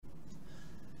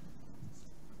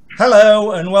Hello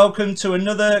and welcome to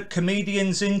another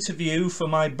comedian's interview for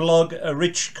my blog A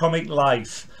Rich Comic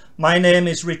Life. My name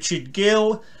is Richard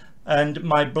Gill and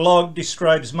my blog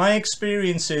describes my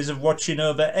experiences of watching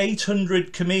over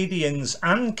 800 comedians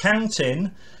and counting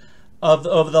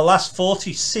over the last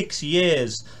 46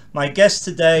 years. My guest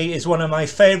today is one of my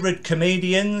favourite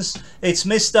comedians. It's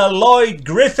Mr. Lloyd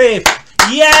Griffith.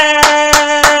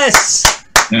 Yes!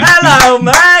 Hello,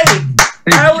 mate!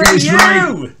 How are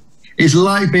you? It's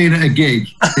like being at a gig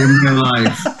in real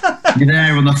life. You're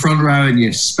there on the front row in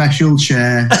your special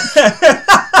chair.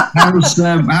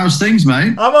 How's things,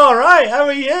 mate? I'm all right. How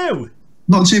are you?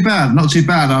 Not too bad. Not too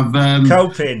bad. I've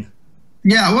coping.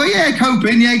 Yeah, well, yeah,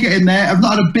 coping. Yeah, getting there. I've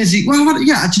not had a busy. Well, I've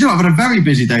had a very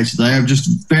busy day today. I've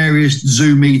just various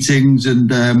Zoom meetings,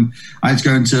 and I had to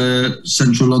go into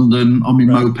central London on my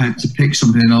moped to pick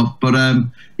something up. But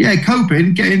yeah,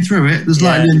 coping, getting through it. There's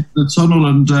light in the tunnel,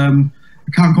 and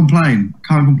I can't complain.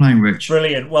 Can't complain, Rich.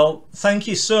 Brilliant. Well, thank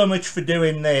you so much for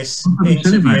doing this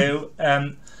interview.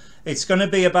 It's going to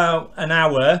be about an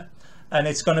hour, and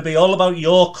it's going to be all about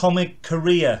your comic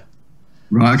career.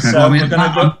 Right. Okay. So well,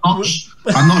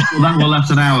 I'm not sure that will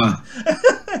last an hour.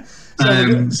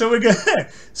 So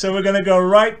we're going to go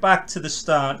right back to the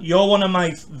start. You're one of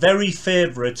my very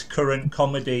favourite current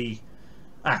comedy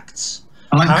acts.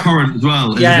 I like current as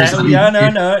well.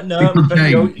 No.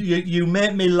 But you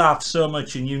make me laugh so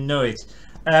much, and you know it.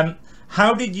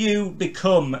 How did you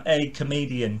become a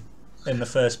comedian in the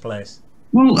first place?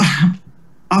 Well,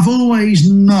 I've always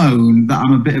known that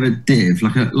I'm a bit of a div,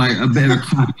 like a bit of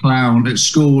a clown at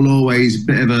school. Always a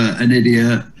bit of an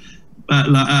idiot.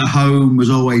 At home was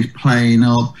always playing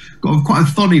up. Got quite a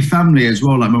funny family as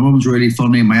well. Like my mum's really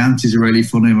funny, my aunties are really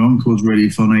funny, my uncle's really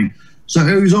funny. So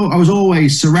I was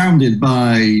always surrounded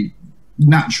by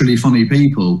naturally funny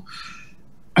people,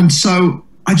 and so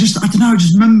I just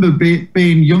remember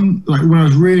being young, like when I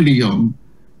was really young,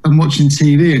 and watching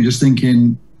TV and just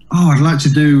thinking, oh, I'd like to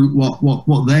do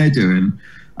what they're doing,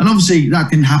 and obviously that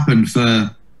didn't happen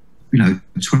for 20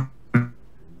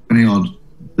 odd,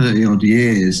 30 odd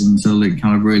years until it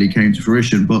kind of really came to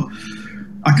fruition. But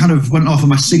I kind of went off on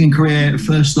my singing career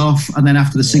first off, and then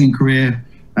after the singing career,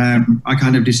 I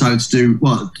kind of decided to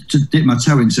dip my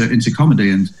toe into comedy,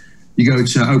 and you go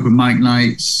to open mic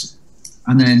nights,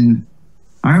 and then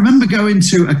I remember going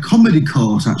to a comedy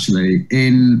course actually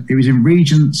it was in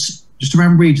Regent's, just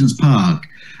around Regent's Park,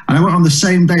 and I went on the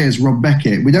same day as Rob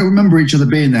Beckett. We don't remember each other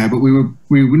being there, but we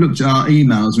looked at our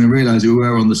emails and we realised we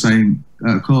were on the same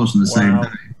course on the same day,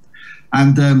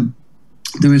 and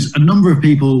there was a number of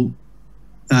people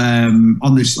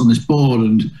on this board,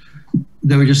 and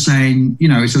they were just saying,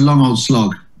 it's a long old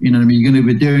slog. You know what I mean? You're going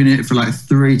to be doing it for like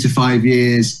 3 to 5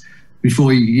 years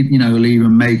before you will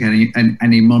even make any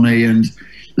money. And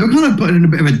they were kind of putting a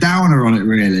bit of a downer on it,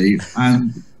 really.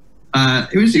 And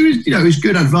it was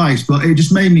good advice, but it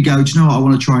just made me go, do you know what? I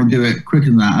want to try and do it quicker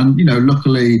than that. And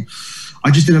luckily,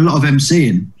 I just did a lot of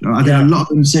MCing. I did a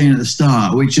lot of MCing at the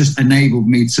start, which just enabled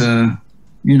me to,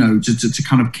 to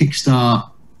kind of kickstart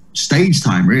stage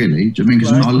time, really. I mean,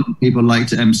 because not a lot of people like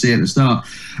to MC at the start.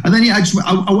 And then I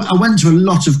went to a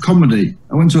lot of comedy.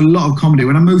 When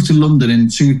I moved to London in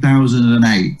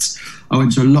 2008, I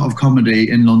went to a lot of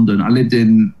comedy in London. I lived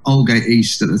in Aldgate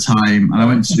East at the time, and I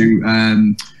went to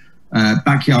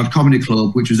Backyard Comedy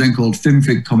Club, which was then called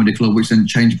Finfig Comedy Club, which then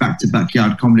changed back to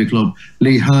Backyard Comedy Club.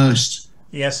 Lee Hurst,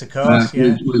 yes, of course,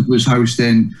 was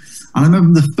hosting. And I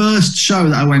remember the first show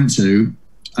that I went to,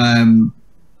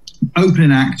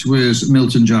 opening act was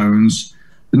Milton Jones,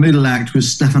 the middle act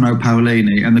was Stefano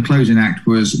Paolini, and the closing act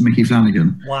was Mickey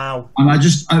Flanagan. Wow.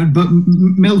 And but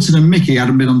Milton and Mickey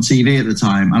hadn't been on TV at the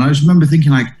time, and I just remember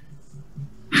thinking, like,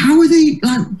 how are they,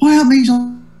 like, why aren't these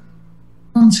on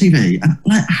TV? And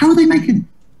like, how are they making,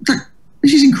 like,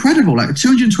 this is incredible, like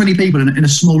 220 people in a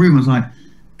small room. I was like,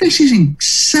 this is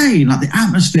insane. Like, the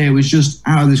atmosphere was just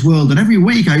out of this world. And every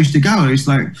week I used to go, I used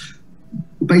to, like,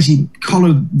 basically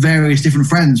collar various different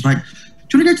friends, like,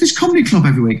 do you want to go to this comedy club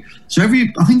every week? So I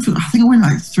think I went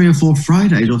like 3 or 4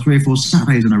 Fridays or 3 or 4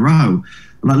 Saturdays in a row.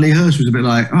 Like, Lee Hurst was a bit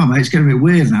like, oh mate, it's getting a bit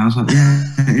weird now. I was like, yeah,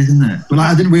 isn't it? But like,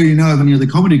 I didn't really know of any other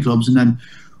comedy clubs, and then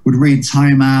would read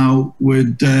Time Out,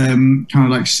 would kind of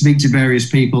like speak to various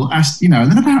people, asked, and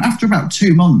then after about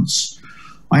 2 months,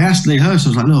 I asked Lee Hurst, I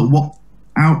was like, look,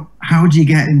 how do you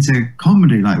get into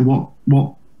comedy? Like,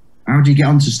 how do you get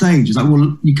onto stage? He's like,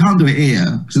 well, you can't do it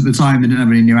here, because at the time they didn't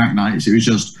have any new act nights. It was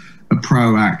just a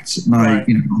pro act night,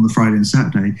 on the Friday and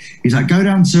Saturday. He's like, go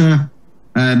down to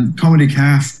Comedy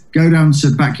Caf, go down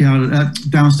to Backyard,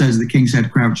 downstairs at the King's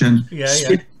Head Crouch End,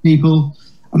 speak to people.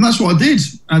 And that's what I did.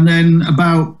 And then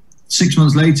about 6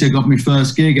 months later, got my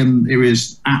first gig, and it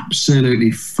was absolutely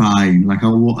fine. Like, I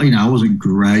wasn't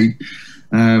great.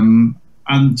 And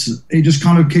it just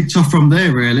kind of kicked off from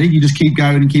there, really. You just keep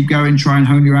going and keep going, try and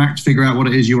hone your act, figure out what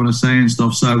it is you want to say and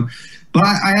stuff. So, but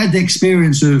I had the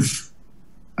experience of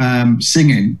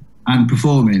singing and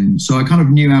performing, so I kind of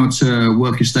knew how to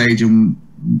work a stage and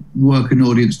work an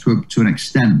audience to an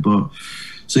extent. But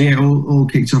so yeah, all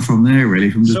kicked off from there,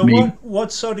 really. From just so me.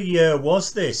 What sort of year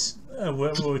was this?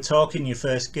 We're talking your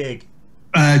first gig.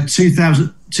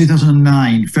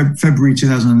 2009, February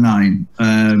 2009.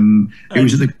 It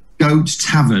was at the Goat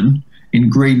Tavern in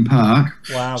Green Park.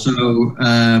 Wow. So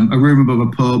a room above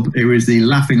a pub. It was the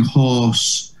Laughing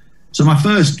Horse. So my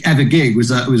first ever gig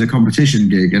was a competition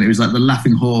gig, and it was like the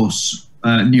Laughing Horse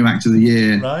New Act of the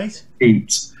Year. Right. And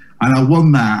I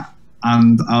won that,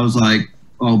 and I was like,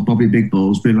 oh, Bobby Big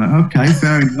Balls, being like, okay,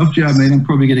 fair enough. Do you know what I mean? I'm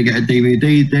probably going to get a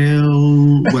DVD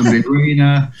deal, Wembley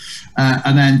Arena.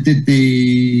 And then did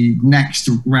the next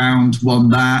round, won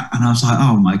that, and I was like,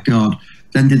 oh my God.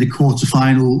 Then did the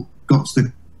quarterfinal, got to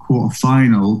the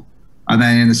quarterfinal, and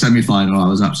then in the semi-final, I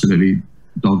was absolutely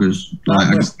doggers.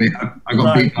 Like, I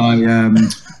got beat by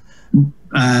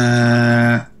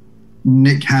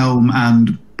Nick Helm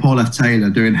and Paul F. Taylor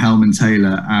doing Helm and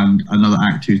Taylor, and another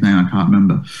act whose name I can't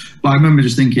remember. But I remember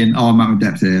just thinking, oh, I'm out of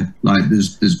depth here. Like,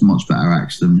 there's much better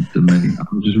acts than me. I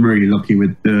was just really lucky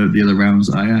with the other rounds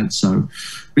that I had. So,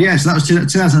 but yeah, so that was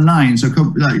 2009. So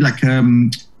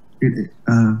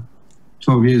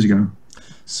 12 years ago.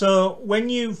 So when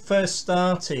you first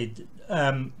started,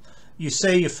 you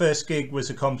say your first gig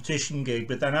was a competition gig,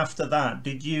 but then after that,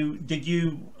 did you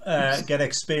get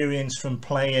experience from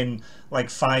playing like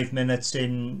 5 minutes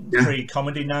in free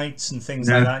comedy nights and things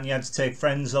like that, and you had to take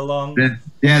friends along?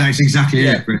 Yeah, that's exactly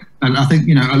it. And I think,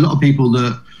 a lot of people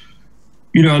that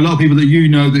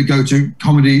that go to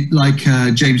comedy, like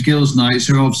James Gill's nights,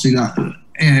 are obviously like,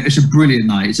 it's a brilliant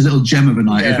night. It's a little gem of a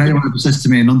night. If anyone ever says to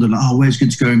me in London, like, oh, where's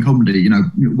good to go in comedy,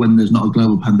 when there's not a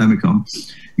global pandemic on,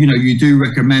 you do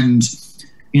recommend,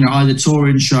 either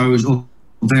touring shows or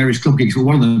various club gigs. But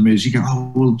one of them is, you go,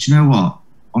 oh, well, do you know what?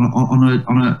 On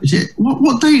a is it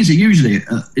what day is it usually?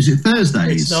 Is it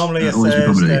Thursdays? It's normally a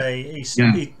Thursday.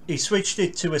 He switched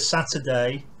it to a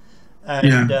Saturday,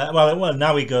 and well,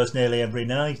 now he goes nearly every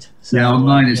night. So,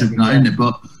 online it's every night, isn't it?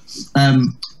 But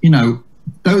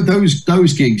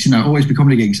those gigs, always be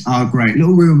comedy gigs, are great.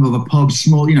 Little room of a pub,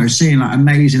 small, seeing like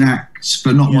amazing acts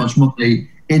for not much money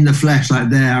in the flesh, like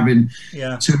they're having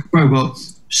to grow. But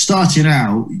starting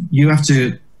out, you have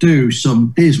to do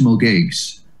some dismal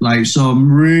gigs, like some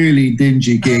really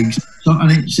dingy gigs,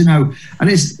 and it's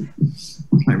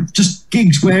like just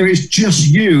gigs where it's just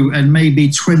you and maybe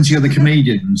 20 other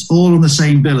comedians all on the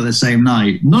same bill at the same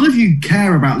night. None of you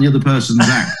care about the other person's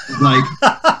act. Like,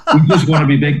 you just want to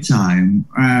be big time.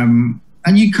 And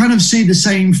you kind of see the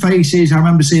same faces. I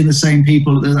remember seeing the same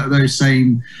people at those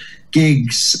same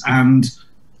gigs, and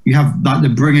you have like the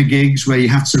bringer gigs where you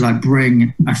have to like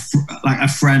bring a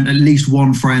friend, at least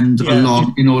one friend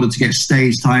along in order to get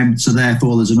stage time. So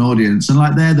therefore there's an audience, and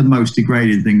like they're the most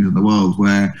degrading things in the world,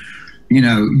 where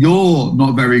you're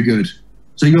not very good,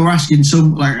 so you're asking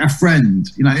a friend,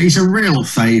 it's a real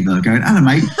favour, going, hello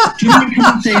mate, do you want to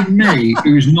come and see me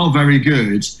who's not very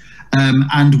good,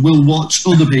 and will watch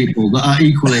other people that are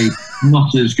equally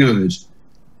not as good,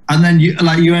 and then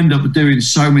you end up doing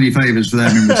so many favours for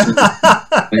them in return,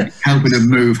 like helping them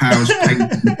move house, paint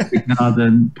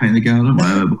the garden,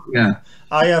 whatever. Yeah,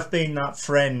 I have been that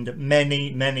friend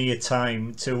many a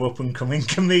time to up and coming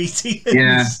comedians.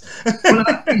 Yeah, well,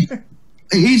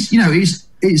 it's do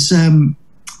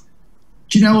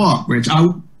you know what, Rich?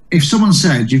 If someone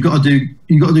said you've got to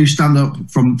do stand up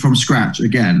from scratch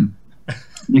again,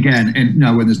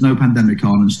 and when there's no pandemic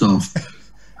on and stuff,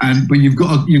 but you've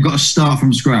got to start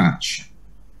from scratch,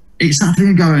 it's that thing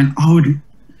of going,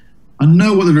 I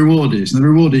know what the reward is, and the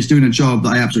reward is doing a job that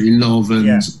I absolutely love,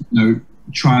 and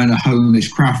trying to hone this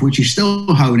craft, which is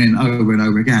still honing over and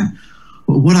over again.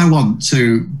 But would I want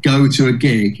to go to a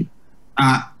gig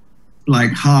at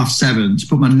like 7:30 to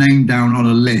put my name down on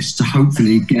a list to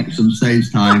hopefully get some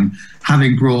stage time,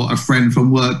 having brought a friend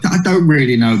from work that I don't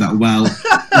really know that well,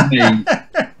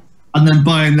 and then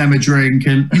buying them a drink,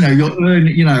 and you're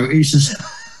earning, it's just.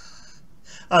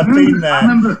 I've been there. I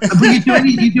remember, but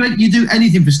you do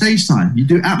anything for stage time. You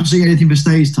do absolutely anything for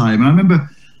stage time. And I remember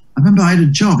I had a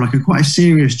job, like quite a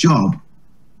serious job,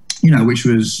 which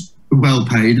was well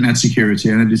paid and had security,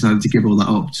 and I decided to give all that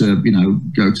up to,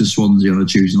 go to Swansea on a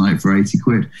Tuesday night for 80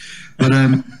 quid. But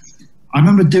I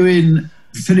remember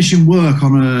finishing work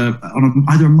on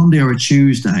either a Monday or a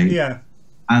Tuesday,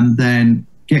 and then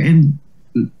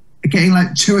getting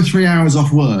like 2 or 3 hours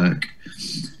off work,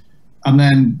 and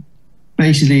then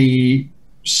basically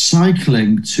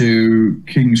cycling to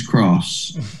King's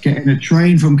Cross, getting a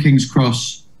train from King's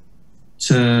Cross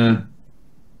to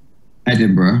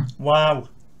Edinburgh. Wow.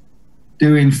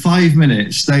 Doing 5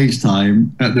 minutes stage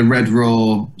time at the Red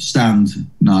Raw stand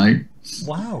night.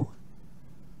 Wow.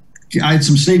 I had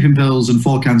some sleeping pills and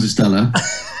 4 cans of Stella.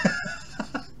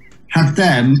 Had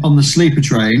them on the sleeper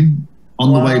train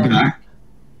on the way back,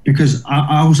 because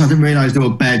I didn't realise there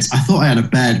were beds. I thought I had a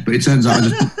bed, but it turns out I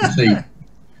just took the seat.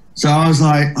 So I was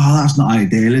like, oh, that's not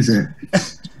ideal, is it?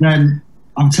 Then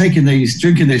I'm drinking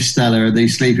this Stella and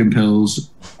these sleeping pills.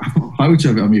 I've got a photo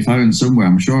of it on my phone somewhere.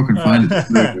 I'm sure I can find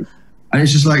it. And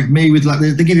it's just like me with like,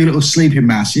 they give you a little sleeping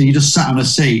mask, and you just sat on a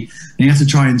seat and you have to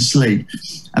try and sleep.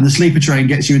 And the sleeper train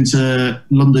gets you into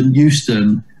London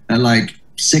Euston at like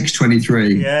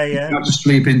 6:23. Yeah. You have to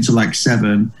sleep into like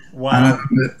 7. Wow. And I'm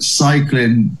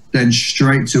cycling then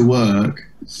straight to work,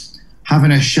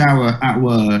 having a shower at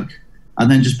work,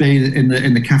 and then just being in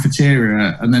the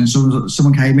cafeteria. And then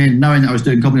someone came in knowing that I was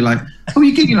doing comedy, like, oh, were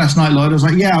you gigging last night, Lloyd? I was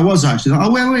like, yeah, I was actually. Like,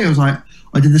 oh, where were you? I was like,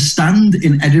 I did the stand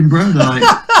in Edinburgh. They're like,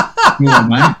 yeah,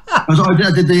 mate. I was like,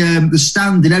 I did the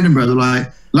stand in Edinburgh. They're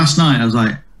like, last night. I was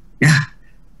like, yeah.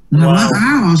 And I'm like,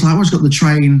 wow. I was like, I just got the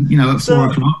train, at 4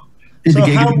 o'clock. So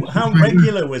how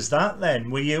regular was that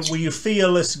then? Were you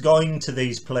fearless going to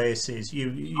these places?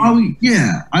 Oh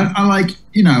yeah, I like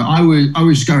I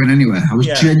was going anywhere. I was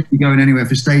genuinely going anywhere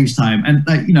for stage time. And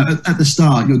like at the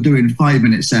start you're doing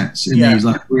 5-minute sets in these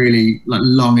like really like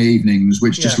long evenings,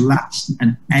 which just last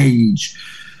an age.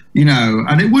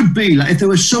 And it would be like if there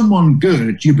was someone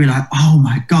good, you'd be like, oh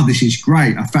my god, this is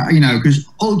great. I felt, because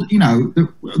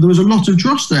there was a lot of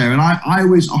dross there, and I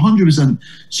was 100%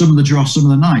 some of the dross, some of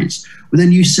the nights. But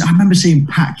then I remember seeing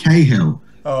Pat Cahill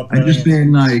and just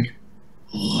being like,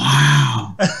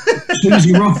 wow.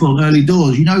 Susie Ruffle, early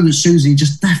doors. That Susie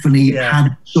just definitely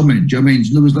had something. Do you know what I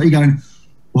mean? There was like you going,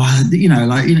 wow, and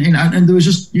there was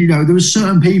just there was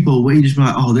certain people where you just be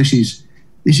like, oh, this is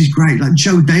great. Like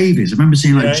Joe Davis. I remember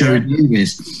seeing Joe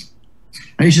Davis.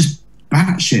 And it's just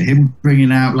batshit, him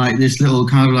bringing out like this little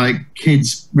kind of like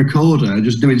kids recorder,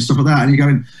 just doing stuff like that. And you're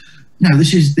going, no,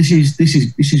 this is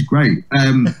great.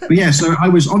 But yeah, so I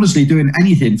was honestly doing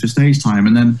anything for stage time.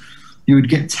 And then you would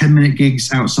get 10-minute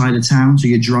gigs outside of town. So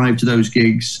you drive to those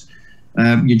gigs.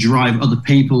 You drive other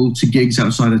people to gigs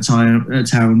outside of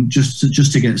town just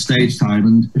to get stage time.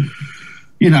 And,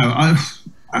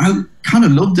 I kind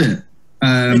of loved it.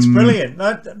 It's brilliant.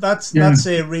 That's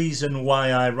a reason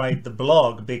why I write the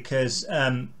blog, because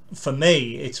for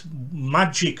me it's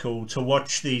magical to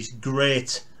watch these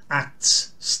great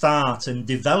acts start and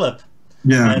develop,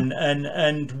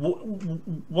 and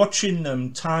watching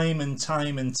them time and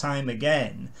time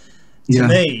again to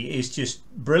me is just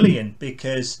brilliant,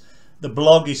 because the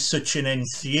blog is such an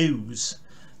enthuse.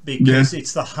 Because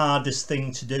it's the hardest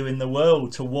thing to do in the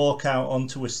world, to walk out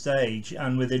onto a stage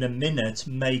and within a minute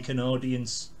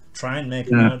try and make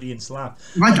an audience laugh.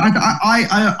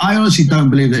 I honestly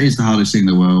don't believe that is the hardest thing in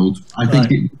the world. I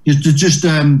think there's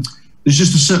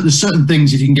certain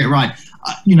things if you can get right.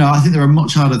 I think there are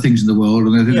much harder things in the world,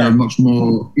 and I think there are much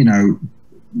more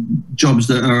jobs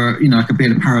that are like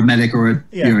being a paramedic or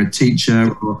a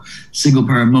teacher or single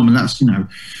parent mum, and that's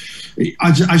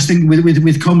I just think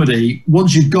with comedy,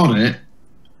 once you've got it,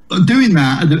 doing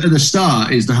that at the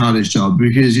start is the hardest job,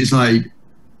 because it's like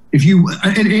if you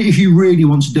really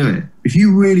want to do it, if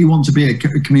you really want to be a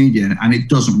comedian and it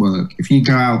doesn't work, if you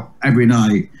go out every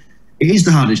night, it is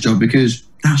the hardest job, because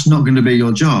that's not going to be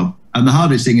your job. And the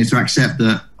hardest thing is to accept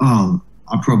that, I'm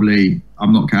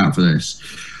not cut out for this.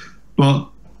 But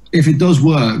if it does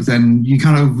work, then you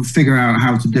kind of figure out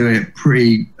how to do it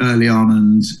pretty early on.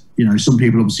 And some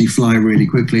people obviously fly really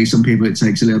quickly. Some people it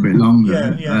takes a little bit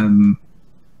longer.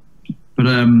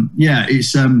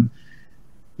 It's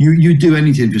you do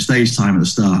anything for stage time at the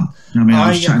start. I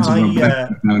was chatting to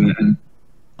Rob about it. And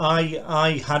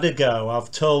I had a go.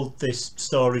 I've told this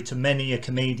story to many a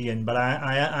comedian, but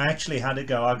I actually had a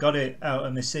go. I got it out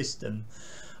of my system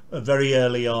very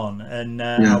early on, and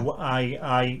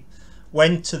I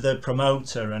went to the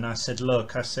promoter and I said,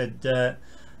 look, I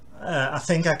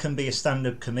think I can be a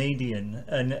stand-up comedian.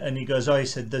 And he goes, he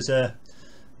said, there's a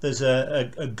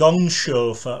gong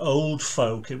show for old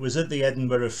folk. It was at the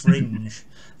Edinburgh Fringe.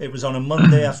 It was on a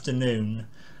Monday afternoon.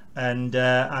 And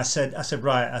I said,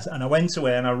 right. And I went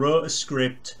away and I wrote a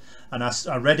script and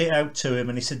I read it out to him,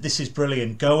 and he said, this is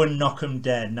brilliant. Go and knock 'em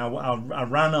dead. Now I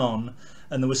ran on,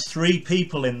 and there was 3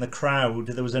 people in the crowd.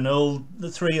 There was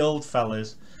 3 old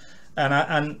fellas.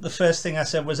 And the first thing I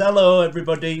said was, "Hello,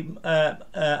 everybody.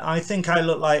 I think I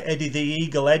look like Eddie the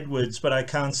Eagle Edwards, but I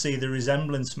can't see the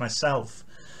resemblance myself."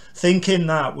 Thinking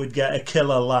that would get a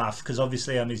killer laugh, because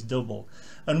obviously I'm his double.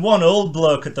 And one old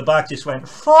bloke at the back just went,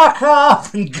 "Fuck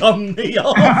off," and gummed me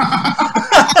off.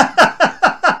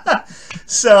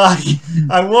 So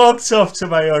I walked up to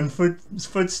my own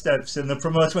footsteps, and the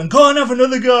promoter went, "Go on, have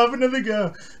another go, have another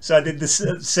go." So I did the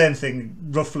same thing,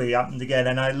 roughly happened again,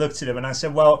 and I looked at him and I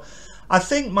said, "Well, I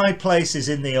think my place is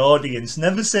in the audience.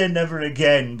 Never say never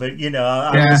again, but, you know,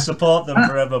 I will support them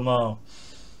forevermore."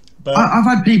 But I've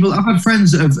had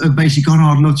friends that have basically gone,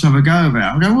 "Oh, I'd love to have a go of it."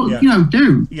 I go, "Well, you know,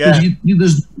 do." Yeah.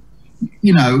 There's,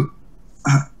 you know,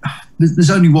 there's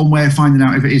only one way of finding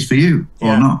out if it is for you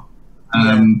or not.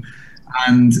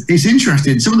 And it's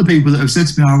interesting. Some of the people that have said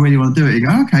to me, "Oh, I really want to do it," you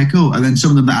go, "Okay, cool." And then some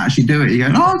of them that actually do it, you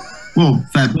go, "Oh, well,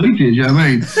 fair play to you," you know what I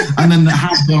mean? And then that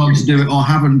have gone on to do it or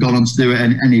haven't gone on to do it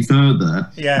any further.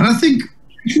 Yeah. And I think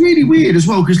it's really weird as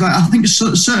well, because like I think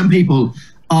certain people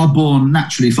are born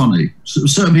naturally funny.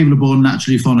 Certain people are born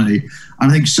naturally funny.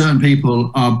 And I think certain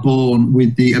people are born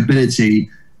with the ability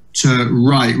to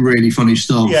write really funny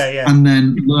stuff and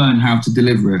then learn how to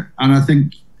deliver it. And I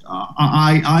think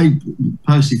I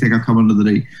personally think I come under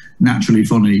the naturally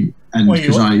funny end,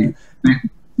 because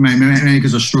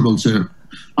because I struggle to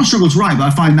write, but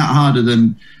I find that harder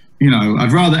than, you know,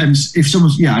 I'd rather if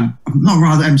someone's I'm not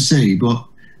rather MC, but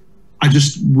I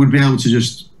just would be able to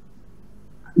just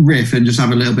riff and just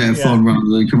have a little bit of fun rather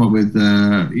than come up with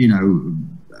you know,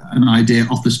 an idea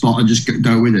off the spot and just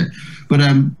go with it. But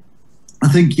I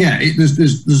think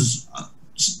there's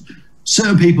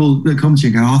certain people that come to you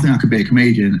and go, "Oh, I think I could be a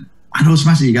comedian," and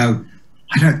automatically you go,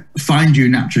 "I don't find you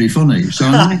naturally funny." So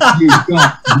unless you've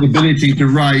got the ability to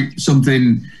write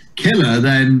something killer,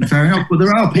 then fair enough. But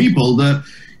there are people that,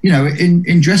 you know,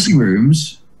 in dressing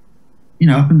rooms, you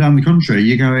know, up and down the country,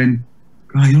 you're going,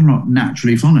 "God, you're not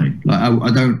naturally funny." Like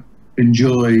I don't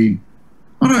enjoy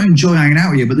hanging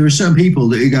out with you, but there are certain people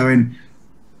that you're going,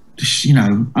 you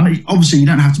know, I mean, obviously you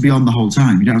don't have to be on the whole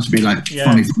time. You don't have to be like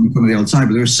funny the whole time,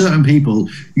 but there are certain people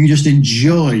you just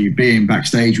enjoy being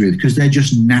backstage with because they're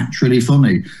just naturally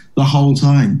funny the whole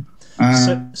time.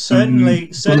 Certainly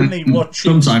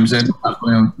watching. Sometimes they're not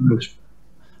my own English.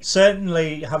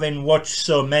 Certainly, having watched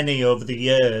so many over the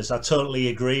years, I totally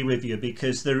agree with you,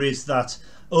 because there is that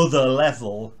other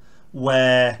level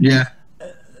where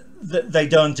they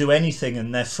don't do anything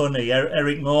and they're funny.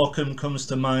 Eric Morecambe comes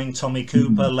to mind, Tommy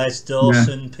Cooper, Les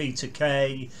Dawson, Peter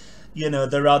Kay. You know,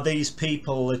 there are these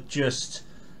people that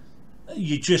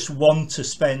you just want to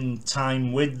spend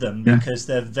time with them because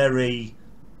they're very,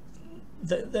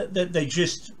 they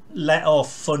just let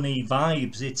off funny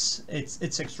vibes. It's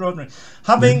extraordinary.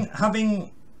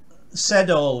 Having said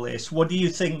all this, what do you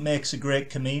think makes a great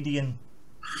comedian?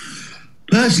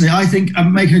 Personally, I think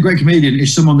making a great comedian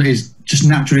is someone that is just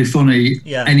naturally funny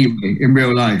anyway in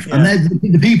real life. And they're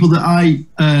the people that I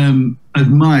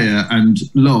admire and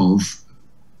love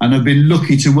and have been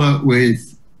lucky to work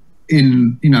with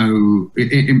in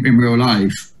real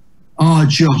life are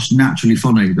just naturally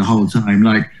funny the whole time.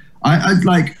 Like I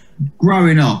like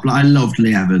growing up, like I loved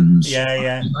Lee Evans.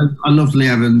 I loved Lee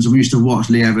Evans, and we used to watch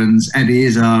Lee Evans, Eddie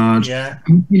Izzard.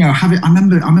 You know, I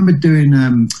remember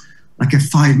doing like a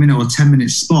 5-minute or 10-minute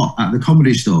spot at the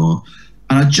Comedy Store,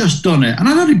 and I'd just done it, and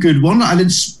I'd had a good one. Like no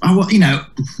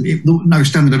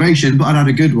standard ovation, but I'd had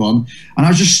a good one, and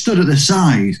I just stood at the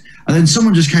side, and then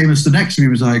someone just came and stood next to me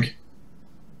and was like,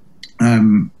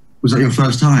 "Was that your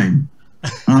first time?"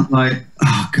 And I'm like,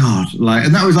 "Oh God!" Like,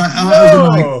 and that was like,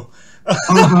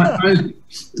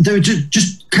 they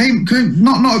just came,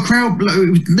 not a crowd.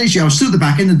 Literally, I was stood at the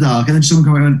back in the dark, and then someone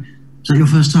came and went, "Is that your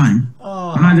first time?"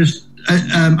 And I just.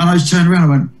 And I just turned around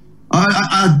and went,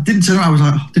 I didn't turn around, I was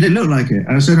like, "Did it look like it?"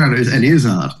 And I turned around, it was Eddie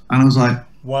Izzard. And I was like,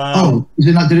 "Wow." "Oh, is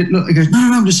it like, did it look?" He goes, no,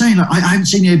 I'm just saying, like, I hadn't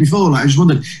seen you here before. Like, I just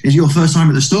wondered, is it your first time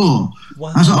at the store?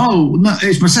 Wow. I was like, "Oh, no,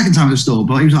 it's my second time at the store."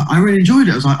 But he was like, "I really enjoyed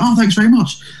it." I was like, "Oh, thanks very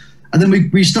much." And then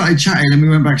we started chatting and we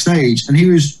went backstage, and he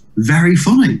was very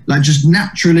funny, like just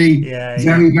naturally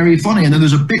very, very funny. And then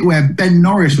there's a bit where Ben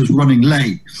Norris was running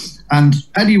late, and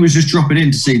Eddie was just dropping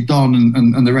in to see Don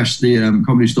and the rest of the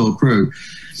Comedy Store crew.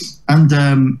 And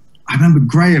I remember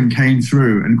Graham came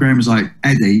through, and Graham was like,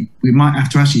 "Eddie, we might have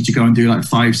to ask you to go and do like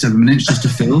 5-7 minutes just to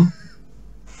fill."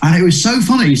 And it was so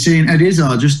funny seeing Eddie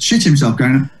Izzard just shit himself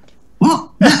going,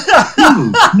 "What?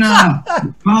 No.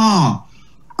 Oh,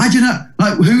 I don't know.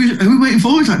 Like, who are we waiting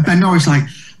for?" It's like Ben Norris, like,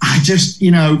 "I just,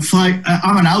 you know,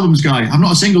 I'm an albums guy. I'm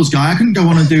not a singles guy. I couldn't go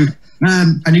on and do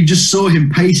And you just saw him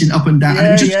pacing up and down.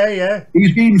 Yeah, and he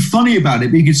was being funny about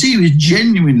it, but you could see he was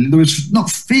genuine. There was not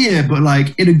fear, but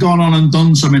like it had gone on and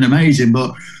done something amazing.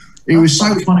 But it was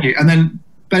so funny. And then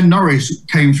Ben Norris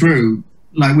came through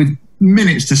like with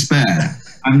minutes to spare,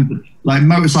 and like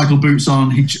motorcycle boots on.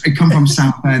 He'd come from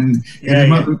Southend, he had a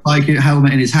motorbike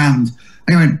helmet in his hand. And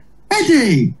he went,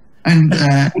 Eddie, and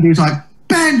he was like,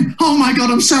 Ben, oh my God,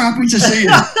 I'm so happy to see you.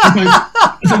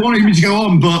 I wanted me to go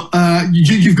on, but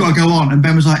you've got to go on. And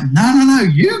Ben was like, no,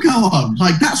 you go on.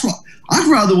 Like, that's what, I'd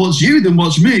rather watch you than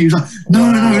watch me. He was like,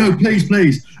 no,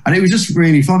 please. And it was just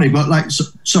really funny. But like,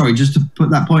 sorry, just to put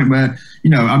that point where, you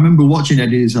know, I remember watching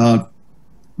Eddie Izzard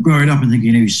growing up and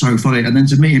thinking he was so funny. And then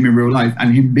to meet him in real life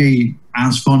and him be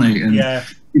as funny. And,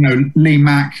 you know, Lee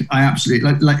Mack, I absolutely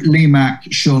like Lee Mack,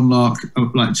 Sean Locke,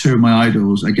 like two of my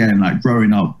idols. Again, like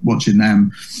growing up watching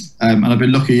them, and I've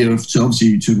been lucky enough to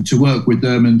obviously to work with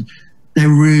them, and they're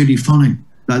really funny.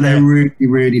 Like they're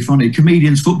really funny.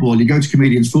 Comedians football. You go to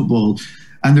comedians football,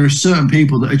 and there are certain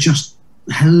people that are just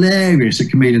hilarious at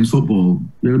comedians football.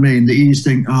 You know what I mean? That you just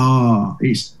think, oh,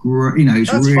 it's great. You know,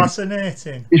 it's that's really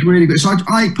fascinating. It's really good. So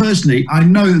I personally, I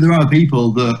know that there are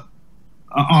people that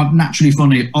aren't naturally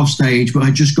funny off stage, but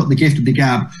I just got the gift of the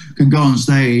gab, can go on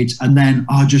stage and then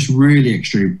are just really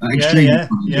extremely funny.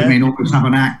 I mean, always have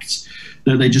an act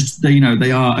that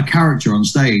they are a character on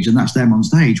stage, and that's them on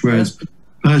stage. Whereas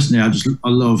personally, I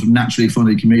love naturally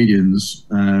funny comedians.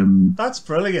 That's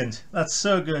brilliant. That's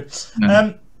so good.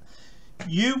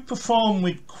 You perform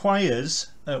with choirs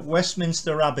at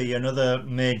Westminster Abbey and other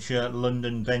major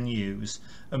London venues,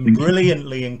 and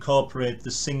brilliantly incorporate the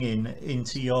singing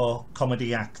into your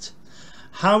comedy act.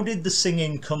 How did the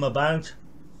singing come about?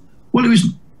 Well, it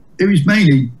was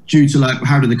mainly due to like,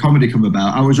 how did the comedy come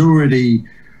about? I was already,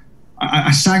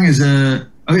 I sang as a,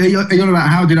 are you on about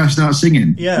how did I start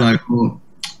singing? Yeah. Like,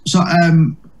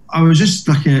 I was just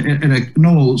like in a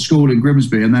normal school in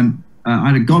Grimsby, and then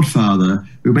I had a godfather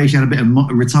who basically had a bit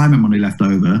of retirement money left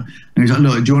over, and he was like,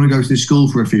 look, do you want to go to this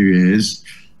school for a few years?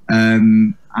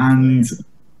 And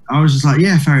I was just like,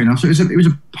 yeah, fair enough. So it was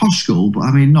a posh school, but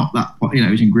I mean, not that, you know,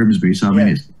 it was in Grimsby, so I mean,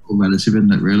 it's all relative,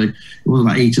 isn't it, really? It wasn't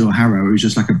like Eton or Harrow, it was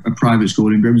just like a private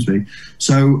school in Grimsby.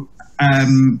 So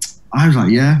I was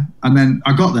like, yeah. And then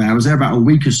I got there, I was there about a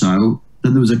week or so,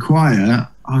 then there was a choir.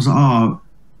 I was like, oh,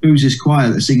 who's this choir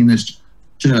that's singing this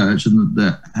church? And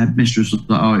the headmistress was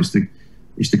like, oh, it's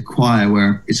the choir,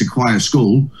 where it's a choir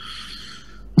school.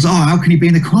 I was like, oh, how can you be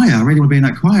in the choir? I really want to be in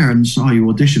that choir. And so, you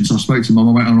auditioned. So I spoke to mum,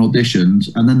 I went on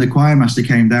auditioned, and then the choir master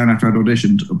came down after I'd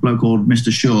auditioned, a bloke called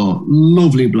Mr. Shaw,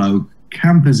 lovely bloke,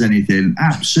 camp as anything,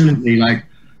 absolutely like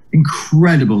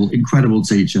incredible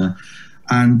teacher.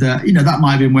 And you know, that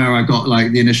might have been where I got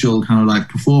like the initial kind of like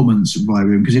performance by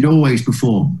him, because he'd always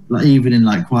perform, like even in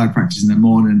like choir practice in the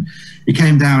morning. He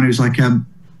came down, he was like,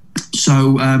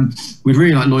 we'd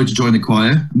really like Lloyd to join the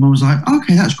choir. And Mum was like,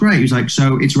 okay, that's great. He was like,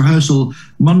 so it's rehearsal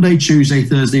Monday, Tuesday,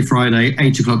 Thursday, Friday,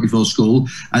 8 o'clock before school.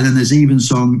 And then there's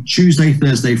evensong Tuesday,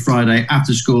 Thursday, Friday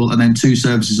after school, and then 2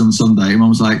 services on Sunday. And Mum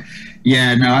was like,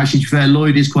 yeah, no, actually, to be fair,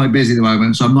 Lloyd is quite busy at the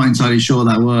moment, so I'm not entirely sure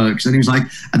that works. And he was like,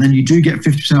 and then you do get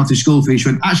 50% off the school fee. She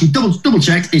went, actually, double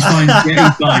check, he's fine.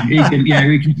 Yeah, he's fine.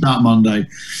 We can start Monday.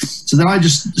 So then I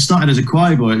just started as a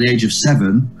choir boy at the age of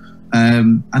 7.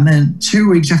 And then 2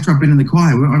 weeks after I'd been in the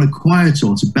choir, we went on a choir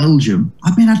tour to Belgium.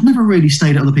 I mean, I'd never really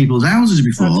stayed at other people's houses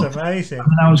before. That's amazing. And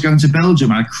then I was going to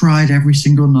Belgium, and I cried every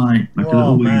single night, like a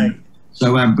little weed.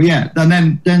 So, but yeah,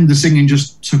 and then the singing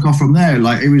just took off from there.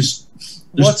 Like, it was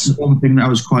just one thing that I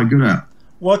was quite good at.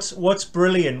 What's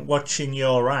brilliant watching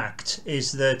your act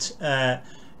is that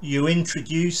you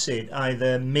introduce it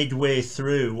either midway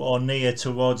through or near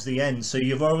towards the end. So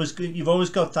you've always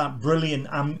got that brilliant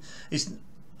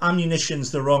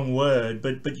ammunition's the wrong word,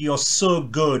 but you're so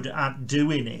good at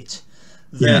doing it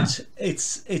that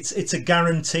it's a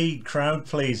guaranteed crowd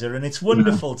pleaser, and it's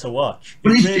wonderful to watch. It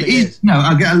really is. You know,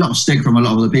 I get a lot of stick from a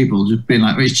lot of other people just being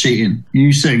like, well, it's cheating.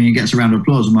 You sing and you get a round of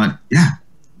applause. I'm like, yeah,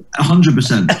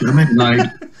 100%. I mean, like,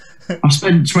 I've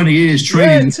spent 20 years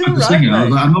training as a singer. I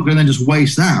was like, I'm not going to just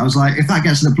waste that. I was like, if that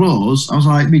gets an applause, I was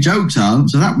like, my jokes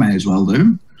aren't, so that may as well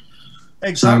do.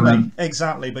 Exactly,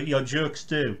 exactly, but your jokes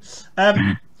do.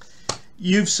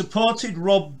 You've supported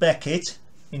Rob Beckett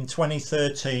in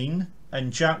 2013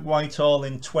 and Jack Whitehall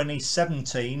in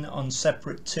 2017 on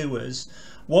separate tours.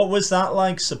 What was that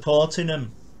like, supporting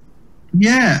him?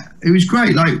 Yeah, it was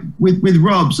great. Like with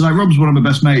Rob, so like Rob's one of my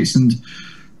best mates, and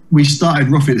we started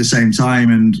roughly at the same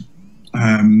time, and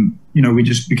you know, we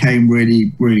just became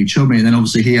really, really chummy. And then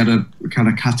obviously he had a kind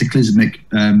of cataclysmic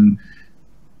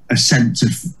ascent to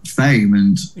fame,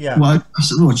 and well,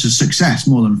 it's a success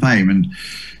more than fame. And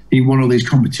he won all these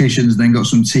competitions, then got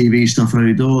some TV stuff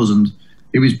early doors, and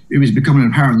it was becoming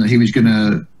apparent that he was going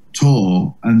to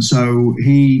tour, and so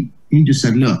he just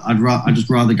said, look, I'd just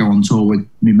rather go on tour with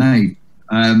me mate.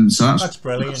 So that's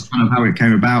brilliant. That's kind of how it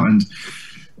came about, and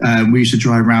we used to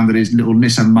drive around with his little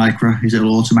Nissan Micra, his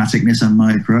little automatic Nissan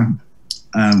Micra,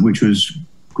 which was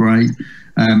great.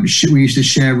 We used to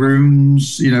share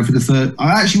rooms, you know, for the first.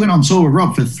 I actually went on tour with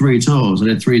Rob for 3 tours. I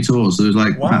did 3 tours. So it was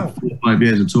like about 4 or 5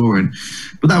 years of touring,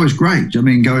 but that was great. I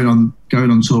mean, going on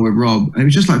tour with Rob, it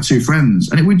was just like 2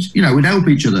 friends, and it would, you know, we'd help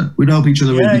each other. We'd help each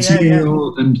other with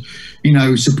material and, you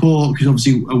know, support, because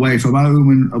obviously away from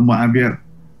home and what have you.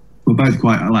 We're both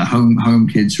quite like home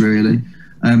kids, really.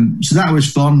 So that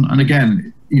was fun, and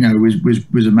again, you know,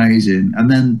 was amazing.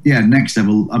 And then next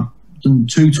level, I've done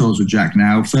 2 tours with Jack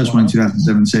now. First one in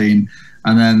 2017,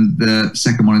 and then the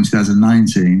second one in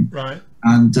 2019. Right.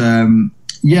 And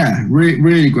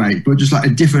really great, but just like a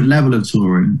different level of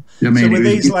touring. You know what I mean? So were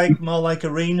these like more like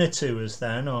arena tours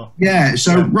then, or? Yeah.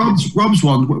 So Rob's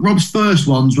first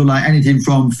ones were like anything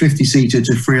from 50-seater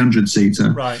to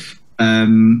 300-seater. Right.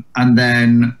 And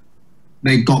then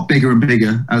they got bigger and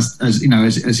bigger as you know,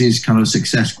 as his kind of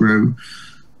success grew.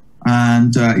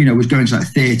 And you know, was going to like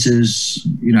theatres,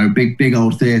 you know, big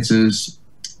old theatres,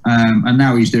 and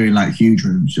now he's doing like huge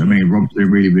rooms. I mean, Rob's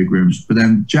doing really big rooms. But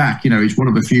then Jack, you know, he's one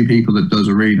of a few people that does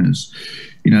arenas.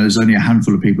 You know, there's only a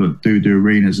handful of people that do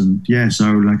arenas, and so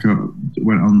like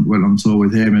went on tour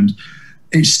with him, and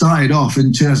it started off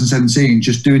in 2017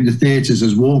 just doing the theatres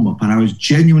as warm up, and I was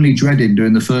genuinely dreading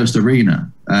doing the first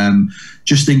arena,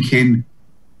 just thinking,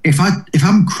 if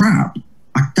I'm crap,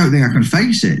 I don't think I can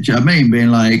face it. Do you know what I mean? Being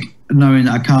like, knowing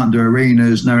that I can't do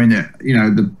arenas, knowing that, you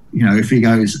know, if he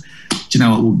goes, do you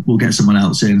know what, we'll get someone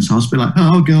else in. So I'll just be like,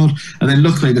 oh God. And then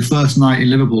luckily the first night in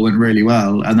Liverpool went really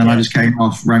well. And then I just came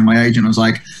off, rang my agent. I was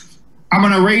like, I'm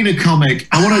an arena comic.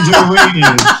 I want to do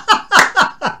arenas.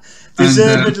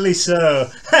 Deservedly so.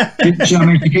 I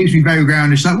mean, it keeps me very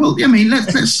grounded. It's like, well, I mean,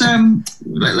 let's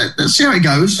see how it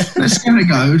goes. Let's see how it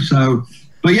goes. So,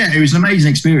 but yeah, it was an amazing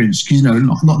experience, because, you know,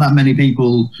 not that many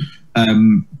people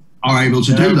are able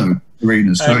to do those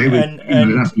arenas. So it was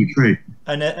an absolute treat.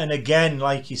 And again,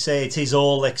 like you say, it is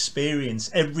all experience.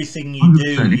 Everything you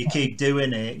do, you keep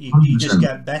doing it. You just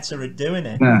get better at doing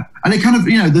it. Yeah, and it kind of,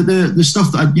 you know, the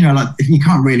stuff that, you know, like you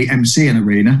can't really MC an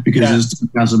arena because there's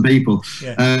 2,000 people.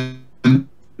 Yeah.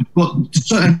 But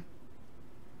certain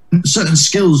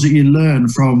skills that you learn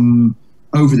from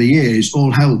over the years all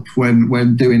help when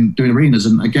doing arenas.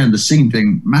 And again, the singing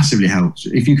thing massively helps.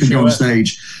 If you can go on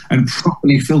stage and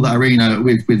properly fill that arena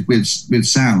with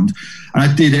sound. And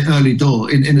I did it early door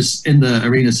in the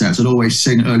arena sets. I'd always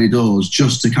sing early doors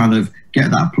just to kind of get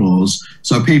that applause.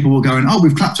 So people were going, oh,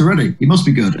 we've clapped already, it must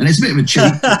be good. And it's a bit of a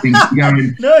cheat thing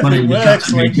going, it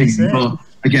works, like you said. But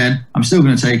again, I'm still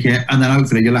going to take it, and then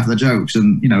hopefully you'll laugh at the jokes.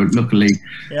 And, you know, luckily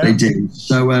they did.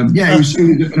 So it was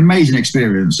an amazing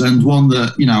experience, and one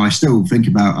that, you know, I still think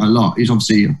about a lot. He's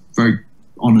obviously very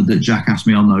honoured that Jack asked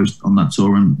me on that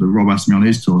tour, and that Rob asked me on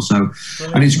his tour. So,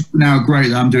 and it's now great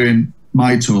that I'm doing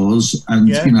my tours, and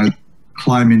you know,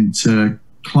 climbing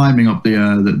up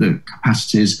the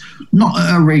capacities, not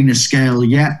at arena scale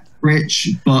yet,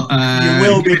 Rich, but you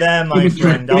will be there, my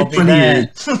friend. I'll be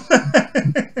there.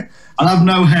 I'll have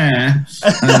no hair,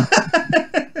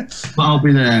 but I'll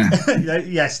be there.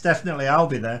 Yes, definitely, I'll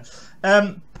be there.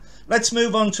 Let's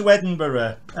move on to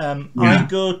Edinburgh. I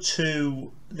go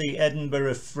to the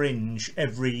Edinburgh Fringe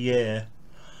every year,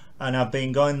 and I've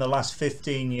been going the last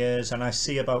 15 years, and I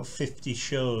see about 50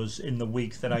 shows in the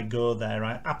week that I go there.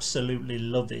 I absolutely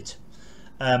love it.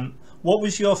 What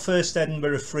was your first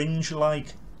Edinburgh Fringe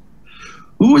like?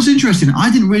 What was interesting,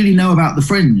 I didn't really know about the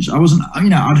Fringe. I wasn't, you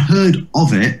know, I'd heard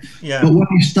of it, but when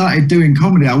I started doing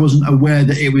comedy, I wasn't aware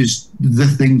that it was the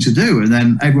thing to do. And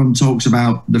then everyone talks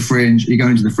about the Fringe, you're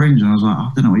going to the Fringe, and I was like,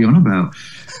 I don't know what you're on about.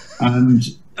 And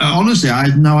honestly, I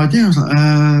had no idea. I was like,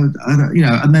 I don't, you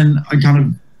know, and then I kind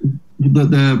of,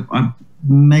 I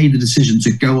made the decision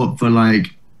to go up for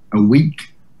like a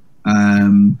week,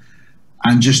 and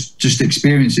just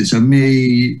experience it. So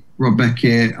me, Rob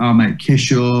Beckett, our mate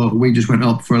Kishore, we just went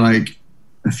up for like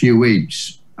a few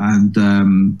weeks, and I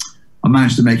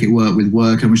managed to make it work with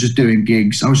work, and was just doing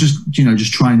gigs. I was just, you know,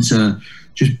 just trying to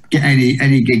just get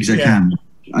any gigs I can,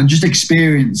 and just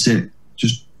experience it.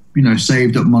 Just, you know,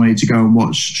 saved up money to go and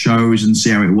watch shows and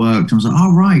see how it worked. I was like,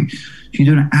 oh right, you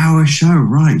do an hour show,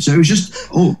 right? So it was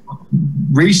just all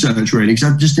research really,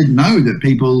 because I just didn't know that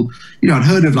people, you know, I'd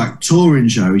heard of like touring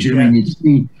shows. You know what I mean? You'd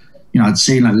see, you know, I'd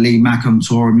seen like Lee Mack on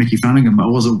tour and Mickey Flanagan, but I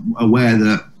wasn't aware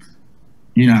that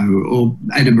you know, or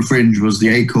Edinburgh Fringe was the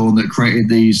acorn that created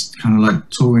these kind of like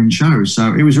touring shows.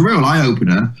 So it was a real eye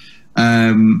opener.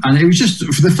 And it was just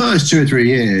for the first 2 or 3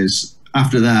 years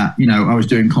after that, you know, I was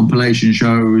doing compilation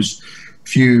shows,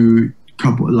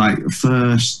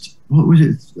 what was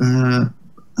it?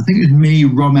 I think it was me,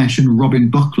 Romesh and Robin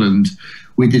Buckland.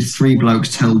 We did Three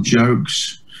Blokes Tell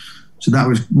Jokes. So that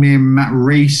was me and Matt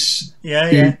Rees.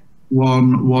 Yeah.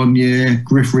 One year,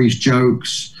 Griff Rees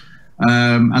Jokes.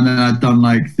 And then I'd done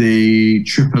like the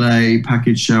AAA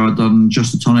package show. I'd done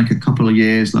Just a Tonic a couple of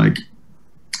years. Like,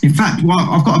 in fact,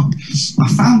 I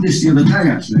found this the other day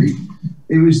actually.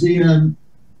 It was the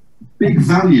Big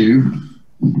Value.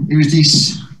 It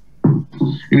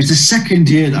was the second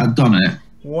year that I'd done it.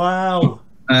 Wow.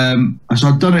 So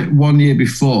I'd done it 1 year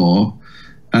before.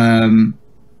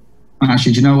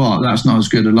 Actually, do you know what? That's not as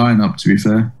good a lineup, to be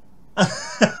fair.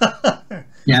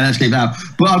 Yeah, let's leave that out.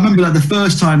 But I remember like the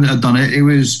first time that I'd done it, it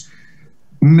was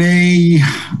me,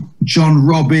 John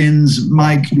Robbins,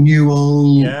 Mike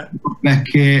Newell,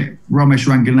 Beckett, Ramesh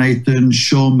Ranganathan,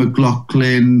 Sean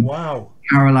McLaughlin,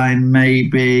 Caroline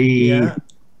Maybe. Yeah.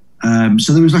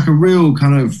 So there was like a real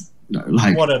kind of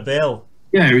like, what a bill.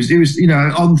 Yeah, it was you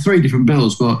know, on 3 different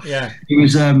bills, but it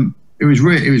was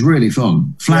really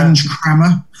fun. Flange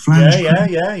Crammer.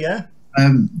 Yeah.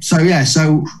 So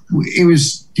it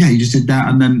was, you just did that,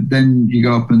 and then you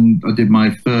go up, and I did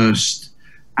my first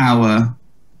hour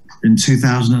in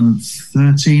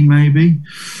 2013 maybe.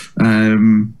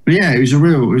 But yeah, it was a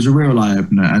real eye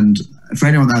opener, and for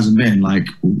anyone that hasn't been, like,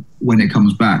 when it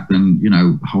comes back, then, you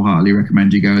know, wholeheartedly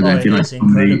recommend you go there if you like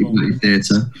comedy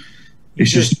theatre.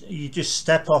 You just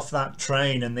step off that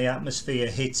train and the atmosphere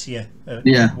hits you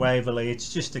at Waverley.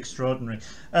 It's just extraordinary.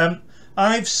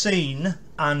 I've seen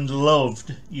and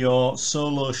loved your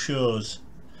solo shows.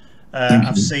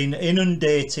 I've seen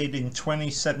Inundated in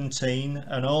 2017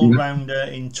 and All Rounder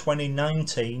in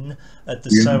 2019 at the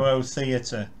Soho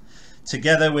Theatre,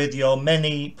 together with your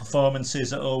many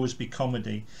performances at Always Be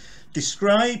Comedy.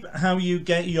 Describe how you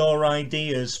get your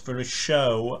ideas for a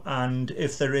show, and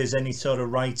if there is any sort of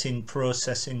writing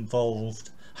process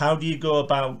involved. How do you go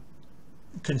about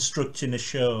constructing a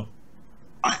show?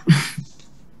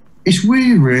 It's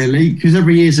weird, really, because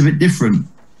every year is a bit different.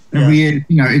 Every year,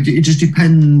 you know, it just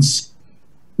depends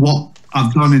what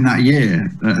I've done in that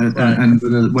year, and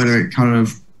whether it kind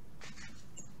of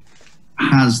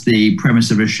has the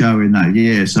premise of a show in that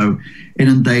year. So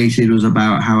Inundated was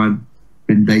about how I'd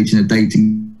been dating a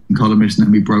dating columnist, and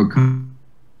then we broke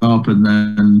up, and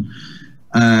then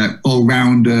All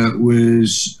Rounder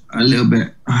was a little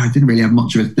bit, I didn't really have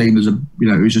much of a theme. It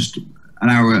was just an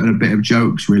hour and a bit of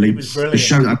jokes, really. It was brilliant. The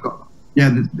show that I've got,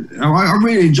 I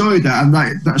really enjoyed that, and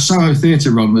that Soho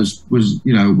Theatre run was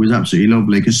absolutely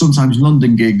lovely, because sometimes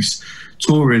London gigs,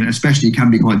 touring especially,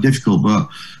 can be quite difficult, but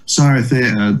Soho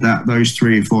Theatre, those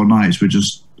 3 or 4 nights were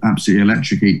just absolutely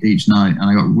electric each night, and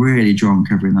I got really drunk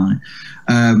every night.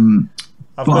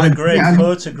 I've got a great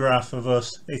photograph of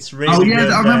us. It's really good.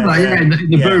 I remember that. In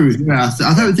the booth. Yeah,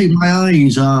 I don't think my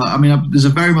eyes are. I mean, there's a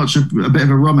very much a bit of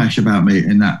a Romesh about me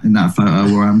in that photo,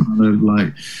 where I'm kind of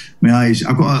like, my eyes.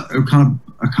 I've got a kind of,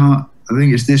 I can't. I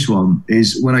think it's this one.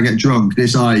 Is when I get drunk,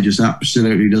 this eye just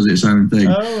absolutely does its own thing.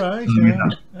 Oh right.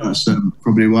 That's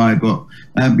probably why. But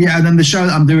and then the show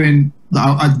that I'm doing,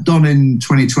 that I've done in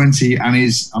 2020, and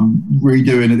I'm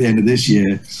redoing at the end of this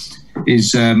year,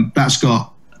 is that's got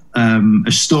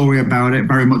a story about it,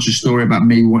 very much a story about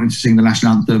me wanting to sing the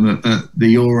national anthem at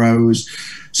the Euros.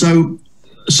 So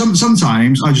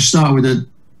sometimes I just start with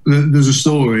there's a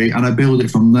story, and I build it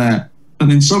from there.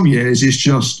 And in some years it's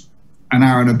just an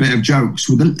hour and a bit of jokes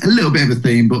with a little bit of a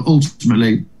theme, but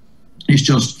ultimately it's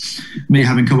just me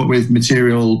having come up with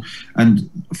material and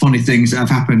funny things that have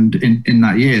happened in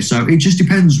that year. So it just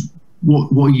depends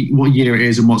what year it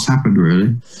is and what's happened,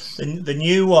 really. The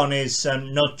new one is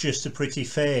Not Just a Pretty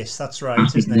Face. That's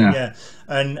right, isn't it? Yeah.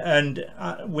 And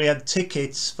we had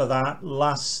tickets for that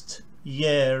last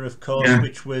year, of course,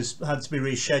 which had to be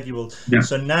rescheduled.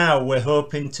 So now we're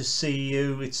hoping to see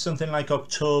you. It's something like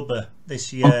October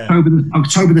this year.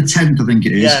 October the 10th, I think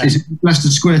it is. Is it Leicester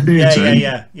Square Theatre?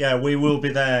 Yeah. We will be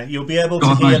there. You'll be able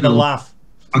to hear the laugh.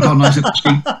 I got a nice little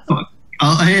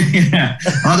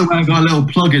Either way, I've got a little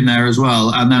plug in there as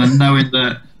well, and then knowing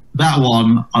that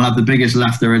one, I'll have the biggest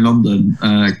laughter in London,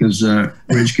 because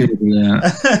Rich Kid will be there.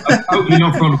 Hopefully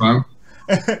not front row.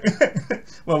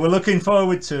 Well, we're looking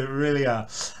forward to it, really are.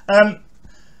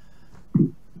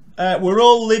 We're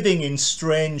all living in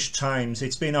strange times.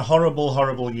 It's been a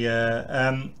horrible year.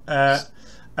 How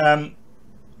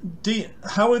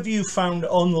have you found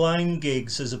online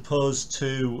gigs as opposed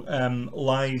to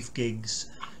live gigs?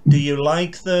 Do you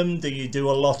like them? Do you do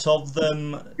a lot of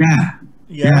them?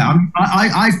 Yeah.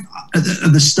 I at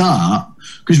the start,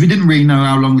 because we didn't really know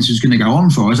how long this was going to go on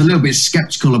for, I was a little bit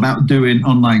skeptical about doing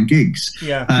online gigs.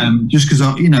 Yeah. Just because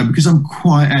because I'm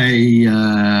quite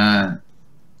a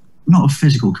not a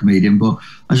physical comedian, but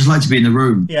I just like to be in the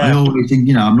room. Yeah. I always think,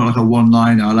 I'm not like a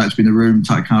one-liner. I like to be in the room,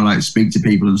 kind of like speak to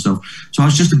people and stuff. So I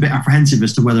was just a bit apprehensive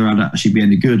as to whether I'd actually be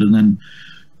any good. And then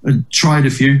I tried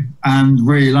a few and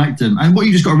really liked them. And what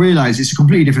you just got to realise, it's a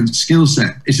completely different skill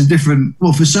set. It's a different,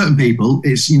 well, for certain people,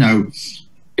 it's,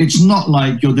 it's not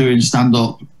like you're doing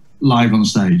stand-up live on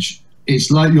stage.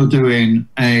 It's like you're doing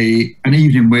an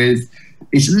evening with,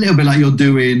 it's a little bit like you're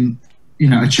doing,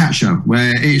 a chat show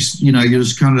where it's, you're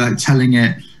just kind of like telling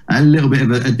it a little bit of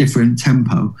a different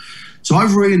tempo. So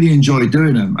I've really enjoyed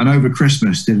doing them, and over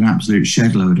Christmas did an absolute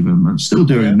shed load of them, and still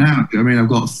doing them now. I mean, I've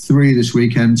got 3 this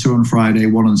weekend, 2 on Friday,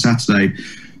 1 on Saturday,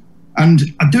 and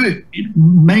I do it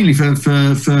mainly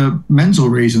for mental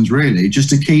reasons, really,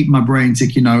 just to keep my brain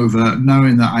ticking over,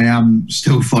 knowing that I am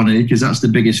still funny, because that's the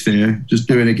biggest fear, just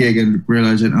doing a gig and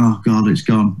realising, oh God, it's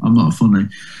gone, I'm not funny.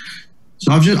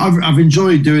 So I've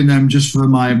enjoyed doing them just for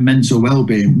my mental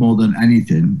well-being more than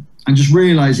anything. And just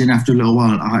realising after a little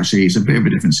while, actually, it's a bit of a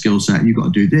different skill set. You've got to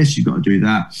do this, you've got to do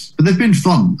that. But they've been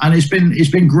fun, and it's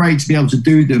been great to be able to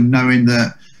do them, knowing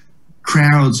that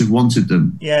crowds have wanted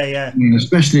them. Yeah.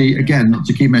 Especially, again, not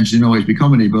to keep mentioning Always Be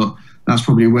Comedy, but that's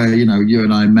probably where you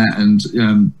and I met,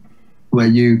 and where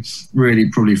you really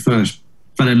probably first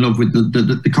fell in love with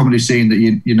the comedy scene that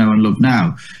you know and love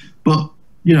now. But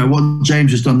what James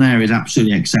has done there is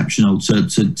absolutely exceptional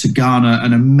to garner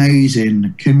an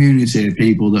amazing community of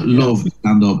people that love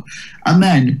stand-up. And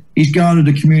then he's garnered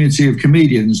a community of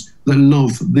comedians that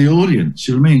love the audience,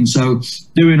 you know what I mean? So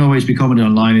doing Always Be Comedy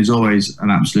online is always an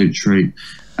absolute treat.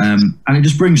 And it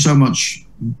just brings so much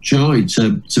joy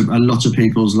to a lot of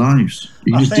people's lives.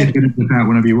 You can just dip in and dip out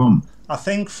whenever you want. I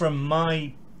think from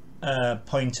my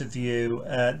point of view,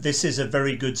 this is a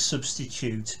very good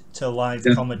substitute to live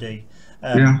comedy.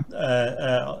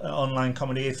 Online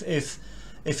comedy. If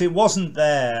it wasn't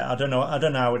there, I don't know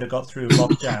how I would have got through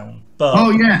lockdown. But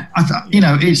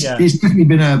it's definitely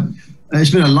been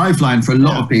a lifeline for a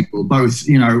lot of people, both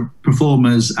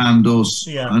performers and us,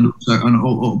 and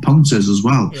punters as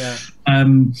well.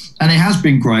 And it has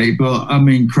been great, but I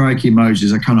mean, crikey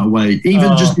Moses, I cannot wait.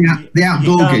 Even just the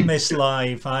outdoor you can't gig. miss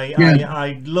live.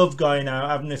 I love going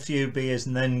out, having a few beers,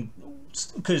 and then,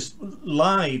 because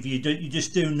live you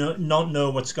just do not know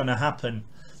what's going to happen.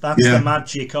 That's the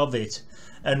magic of it.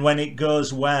 And when it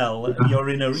goes well, you're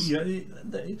in a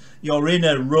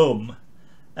room,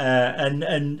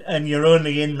 and you're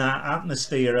only in that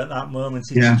atmosphere at that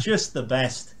moment. It's just the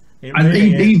best.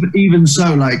 Even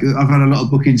so, like, I've had a lot of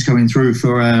bookings coming through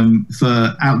for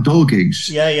outdoor gigs.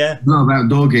 A lot of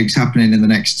outdoor gigs happening in the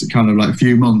next kind of like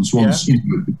few months, once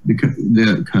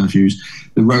the curfews,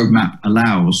 the roadmap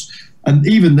allows. And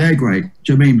even they're great.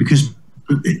 Do you know what I mean? Because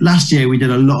last year we did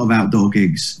a lot of outdoor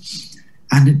gigs,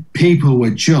 and people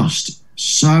were just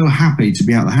so happy to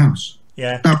be out of the house.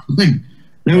 That was the thing.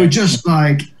 They were just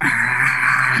like,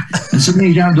 and some of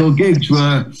these outdoor gigs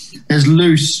were as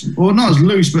loose, or not as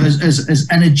loose, but as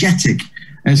energetic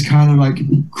as kind of like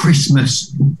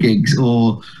Christmas gigs,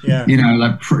 or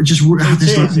just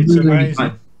really,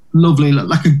 like, lovely,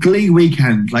 like a Glee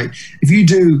weekend. Like if you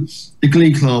do the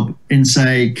Glee Club in,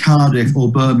 say, Cardiff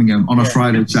or Birmingham on a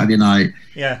Friday or Saturday night,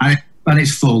 and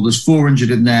it's full, there's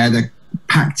 400 in there, they're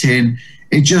packed in,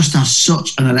 it just has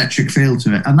such an electric feel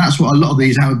to it. And that's what a lot of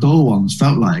these outdoor ones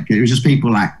felt like. It was just people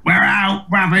like, we're out,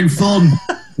 we're having fun,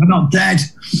 we're not dead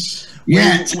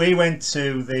yet. We went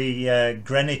to the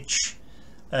Greenwich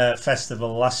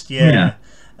festival last year,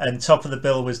 and top of the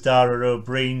bill was Dara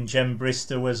O'Brien, Jem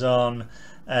Brister was on,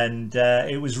 and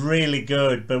it was really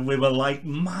good, but we were like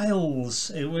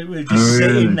miles. We were just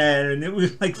sitting there, and it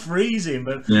was like freezing,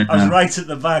 but I was right at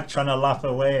the back trying to laugh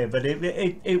away, but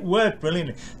it worked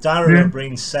brilliantly. Dara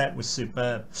O'Brien's set was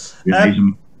superb.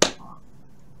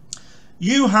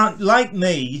 You have, like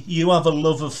me, you have a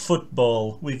love of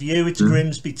football. With you it's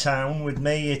Grimsby Town, with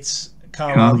me it's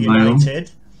Carlisle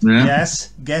United.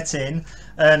 Yes, get in.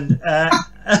 And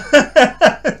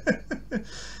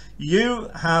you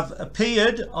have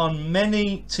appeared on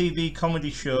many TV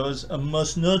comedy shows, and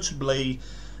most notably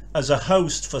as a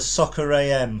host for Soccer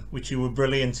AM, which you were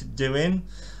brilliant at doing,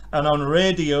 and on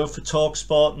radio for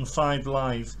TalkSport and 5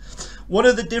 Live. What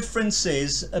are the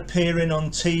differences appearing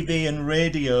on TV and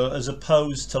radio as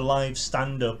opposed to live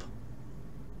stand-up?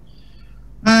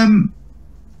 Again,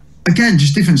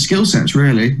 just different skill sets,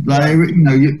 really. Like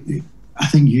I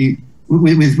think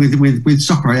with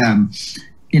Soccer AM,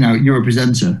 you're a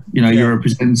presenter. You're a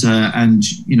presenter, and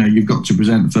you've got to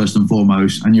present first and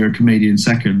foremost, and you're a comedian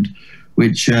second,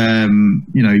 which some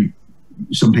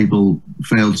people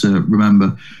fail to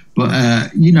remember. But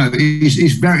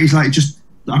it's like just.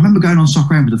 I remember going on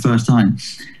Soccer AM for the first time,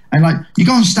 and like you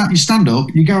go on you stand up,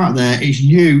 you go out there, it's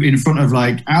you in front of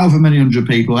like however many hundred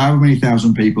people, however many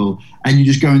thousand people, and you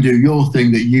just go and do your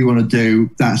thing that you want to do.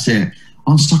 That's it.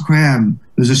 On Soccer AM,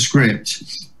 there's a script,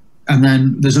 and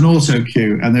then there's an auto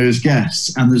cue, and there's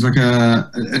guests, and there's like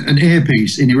an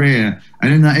earpiece in your ear,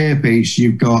 and in that earpiece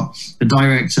you've got the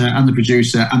director and the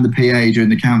producer and the PA doing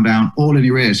the countdown all in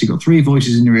your ear. So you've got three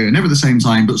voices in your ear, never at the same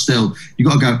time, but still you've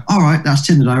got to go, all right, that's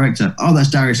Tim the director, oh, that's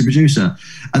Darius the producer,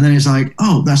 and then it's like,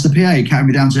 oh, that's the PA counting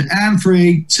me down to and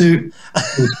 3, 2.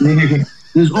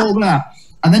 There's all that.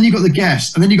 And then you got the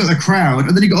guests, and then you got the crowd,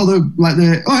 and then you got all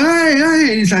the oh hey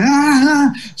hey, and it's like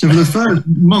ah. So for the first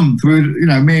month, we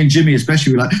were, me and Jimmy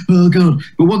especially, were like, oh god.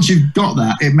 But once you've got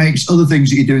that, it makes other things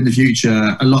that you do in the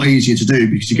future a lot easier to do,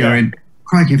 because you're going,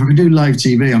 crikey, if I can do live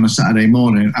TV on a Saturday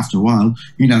morning, after a while,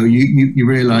 you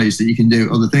realise that you can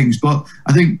do other things. But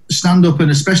I think stand up, and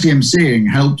especially emceeing,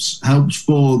 helps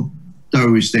for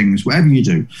those things, whatever you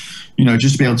do,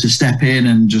 just to be able to step in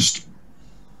and just.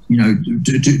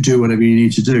 Do whatever you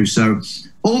need to do. So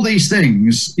all these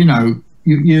things, you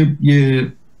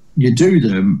do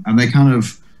them, and they kind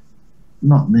of,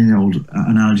 not the old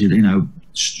analogy that,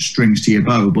 strings to your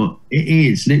bow, but it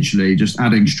is literally just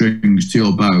adding strings to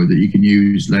your bow that you can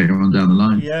use later on down the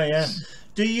line. Yeah.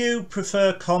 Do you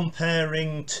prefer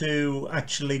comparing to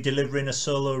actually delivering a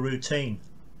solo routine?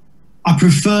 I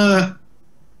prefer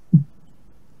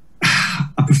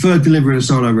delivering a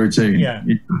solo routine. Yeah.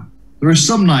 There are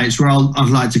some nights where I'd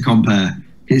like to compare.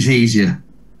 It's easier.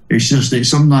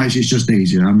 Some nights it's just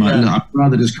easier. I'm like, look, I'd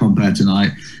rather just compare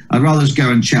tonight. I'd rather just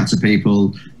go and chat to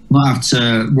people, not have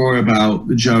to worry about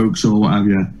the jokes or what have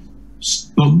you.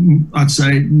 But I'd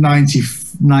say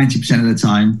 90% of the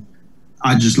time,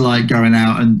 I just like going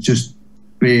out and just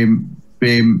being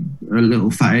a little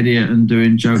fat idiot and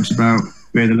doing jokes about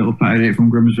being a little fat idiot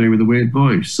from Grimsby with a weird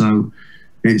voice. So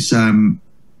it's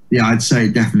I'd say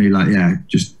definitely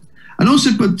just. And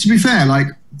also, but to be fair, like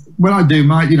when I do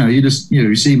my, you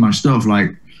see my stuff,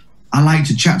 like I like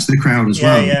to chat to the crowd as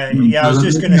well. Yeah. I was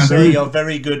just going to say, you're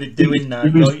very good at doing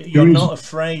that. You're not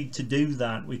afraid to do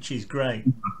that, which is great.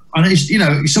 And it's,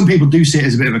 some people do see it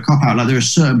as a bit of a cop out. Like there are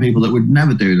certain people that would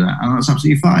never do that, and that's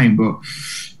absolutely fine. But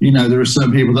there are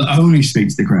certain people that only speak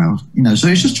to the crowd. So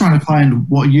it's just trying to find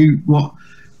what you're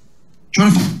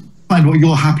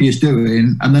happiest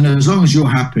doing, and then as long as you're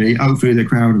happy, hopefully the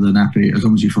crowd are then happy, as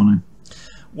long as you're funny.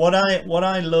 What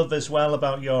I love as well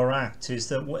about your act is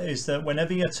that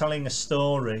whenever you're telling a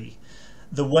story,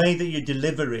 the way that you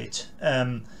deliver it,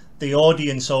 the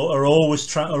audience are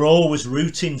always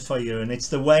rooting for you, and it's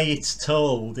the way it's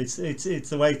told. It's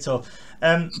the way it's told.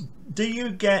 Do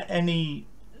you get any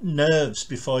nerves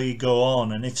before you go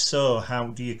on, and if so, how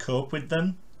do you cope with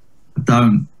them? I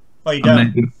don't. Oh, you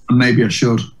don't? Maybe I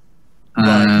should.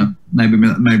 Right. Maybe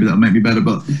that'll make me better.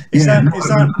 But is that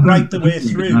right the way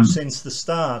through since the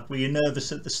start? Were you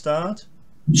nervous at the start?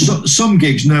 Some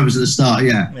gigs nervous at the start,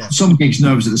 yeah. Some gigs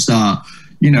nervous at the start,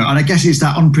 and I guess it's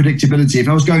that unpredictability. If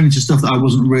I was going into stuff that I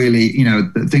wasn't really,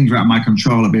 that things were out of my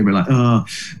control, I'd be a bit like, oh.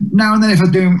 Now and then, if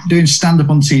I'm doing stand up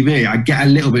on TV, I get a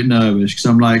little bit nervous because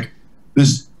I'm like,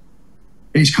 it's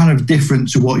kind of different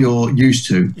to what you're used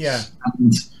to. Yeah.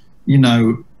 And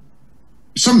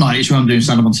some nights when I'm doing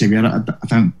stand-up on TV,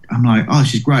 I'm like, oh,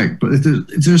 this is great. But if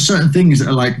there are certain things that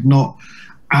are like not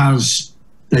as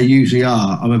they usually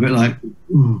are, I'm a bit like,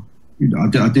 ooh, I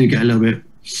do get a little bit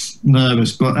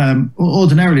nervous. But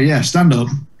ordinarily, stand-up,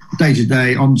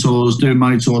 day-to-day, on tours, doing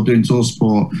money tour, doing tour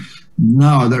support, no,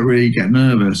 I don't really get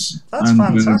nervous. That's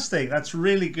fantastic. That's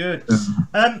really good.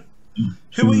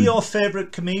 Who are your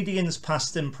favourite comedians,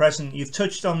 past and present? You've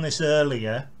touched on this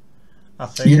earlier, I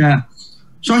think. Yeah.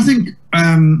 So I think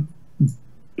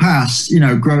past,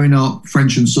 growing up,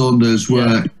 French and Saunders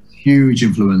were huge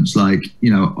influence,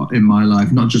 in my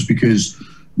life, not just because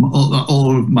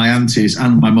all of my aunties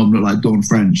and my mum look like Dawn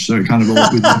French, so it kind of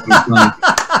always like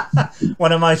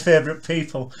one of my favourite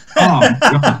people. Oh,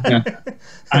 God, yeah.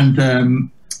 And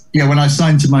when I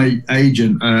signed to my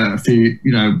agent a few,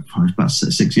 about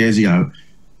 6 years ago,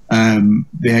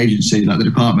 the agency, the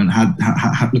department, had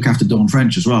look after Dawn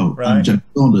French as well, right. And Jennifer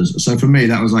Saunders. So for me,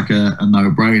 that was like a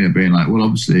no-brainer, being like, well,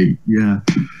 obviously, yeah.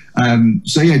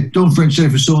 Dawn French,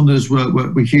 Jennifer Saunders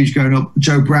were huge growing up.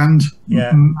 Joe Brand,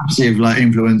 massive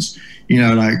influence.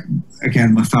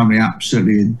 Again, my family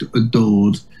absolutely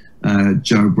adored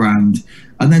Joe Brand.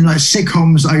 And then like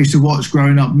sitcoms I used to watch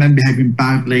growing up, Men Behaving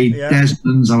Badly,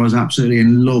 Desmond's. I was absolutely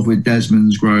in love with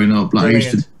Desmond's growing up. Like Brilliant.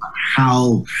 I used to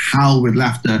howl with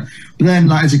laughter. But then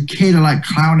like as a kid, I like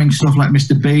clowning stuff like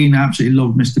Mr. Bean. I absolutely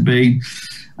loved Mr. Bean.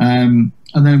 And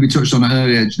then we touched on it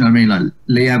earlier, do you know what I mean? Like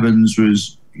Lee Evans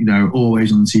was, you know,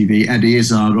 always on the TV. Eddie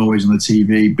Izzard, always on the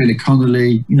TV. Billy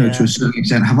Connolly, you know, to a certain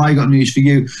extent. Have I Got News for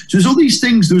You? So there's all these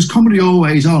things. There was comedy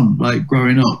always on, like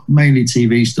growing up, mainly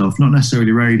TV stuff, not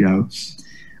necessarily radio.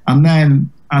 And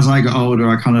then as I got older,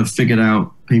 I kind of figured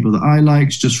out people that I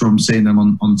liked just from seeing them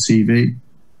on TV.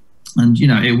 And, you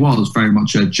know, it was very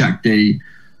much a Jack D,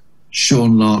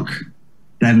 Sean Locke,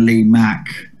 then Lee Mack.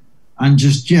 And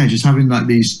just having like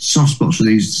these soft spots for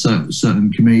these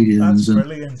certain comedians. That's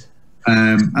brilliant.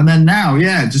 And then now,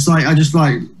 I just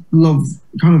love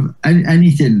kind of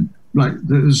anything. Like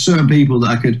there's certain people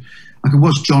that I could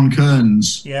watch John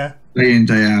Kearns day in,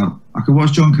 day out. I could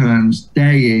watch John Kearns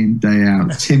day in, day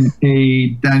out. Tim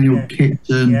P, Daniel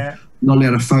Kitson, Nolly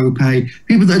Adefope,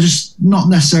 people that are just not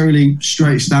necessarily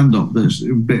straight stand-up, that's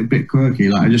a bit quirky.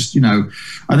 Like I just, you know,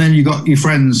 and then you got your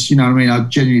friends, you know what I mean? I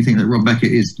genuinely think that Rob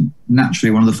Beckett is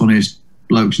naturally one of the funniest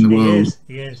blokes in the world.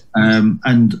 He is.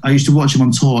 And I used to watch him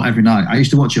on tour every night.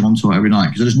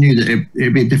 Because I just knew that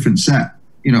it'd be a different set,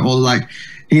 you know, or like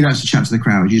he likes to chat to the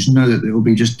crowd. You just know that it will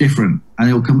be just different and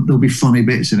there'll be funny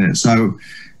bits in it. So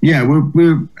yeah,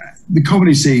 we're the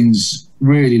comedy scene's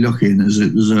really looking. There's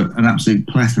an absolute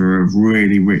plethora of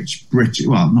really rich British,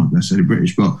 well, not necessarily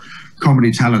British, but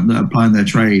comedy talent that are applying their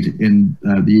trade in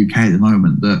the UK at the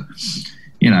moment. That,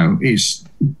 you know, it's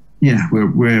we're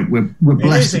blessed.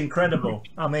 It is incredible.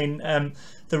 I mean,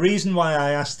 the reason why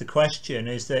I asked the question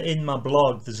is that in my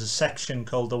blog there's a section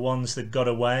called The Ones That Got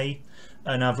Away,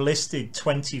 and I've listed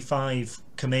 25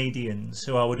 comedians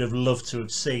who I would have loved to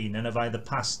have seen and have either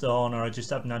passed on or I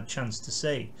just haven't had a chance to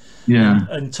see.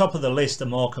 And top of the list are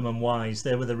Morecambe and Wise.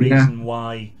 They were the reason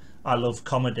why I love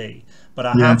comedy. But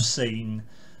I have seen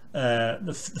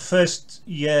the first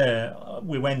year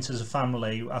we went as a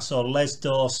family, I saw Les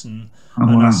Dawson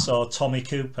and I saw Tommy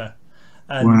Cooper.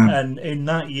 And in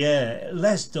that year,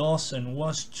 Les Dawson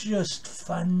was just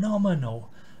phenomenal.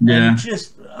 And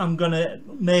just, I'm gonna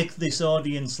make this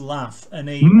audience laugh, and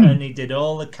he did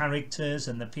all the characters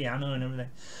and the piano and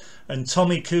everything. And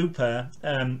Tommy Cooper,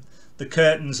 the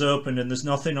curtains opened and there's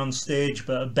nothing on stage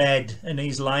but a bed, and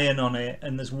he's lying on it,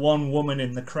 and there's one woman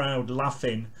in the crowd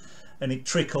laughing, and it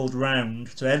trickled round,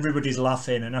 so everybody's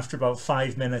laughing. And after about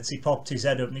 5 minutes, he popped his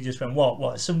head up and he just went,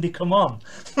 "What? Somebody come on!"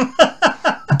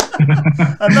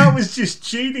 And that was just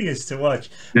genius to watch.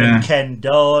 And Ken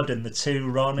Dodd and the two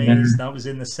Ronnies, that was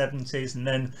in the 70s. And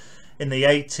then in the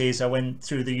 80s I went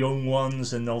through the young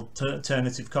ones and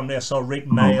alternative comedy. I saw Rick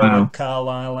Mayo and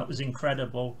Carlisle. That was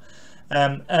incredible.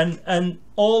 And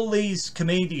all these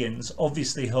comedians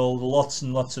obviously hold lots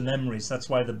and lots of memories. That's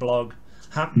why the blog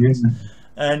happened.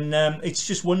 And it's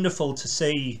just wonderful to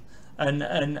see, and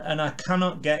I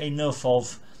cannot get enough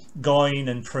of going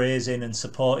and praising and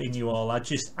supporting you all. I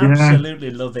just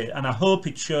absolutely love it, and I hope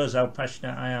it shows how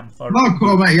passionate I am for it. Oh,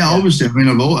 cool, mate. Obviously, I mean,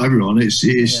 of everyone, it's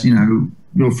you know,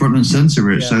 you're front and centre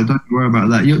of it, so don't worry about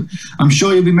that. I'm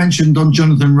sure you'll be mentioned on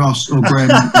Jonathan Ross or Graham.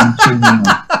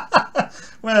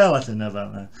 Well, I don't know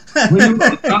about that.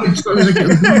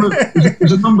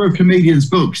 There's a number of comedians'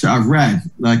 books that I've read,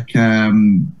 like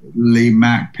Lee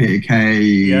Mack, Peter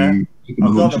Kay. I've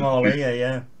got them all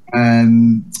here.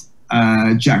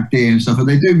 Jack D and stuff, and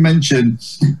they do mention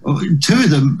two of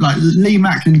them, like Lee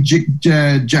Mack and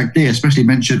Jack D especially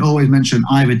always mention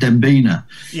Ivor Dembina,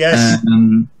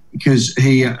 because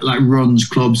he like runs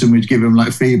clubs and would give him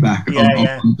like feedback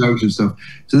on jokes and stuff.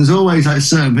 So there's always like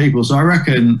certain people. So I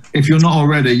reckon if you're not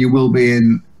already, you will be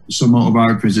in some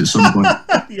autobiographies at some point.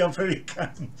 You're very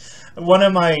kind. One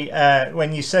of my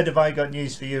when you said, "Have I got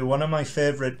news for you?" one of my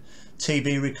favourite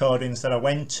TV recordings that I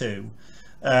went to.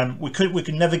 We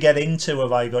could never get into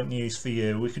Have I Got News for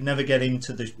You. We could never get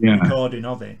into the recording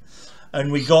of it,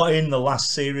 and we got in the last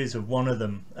series of one of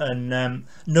them, and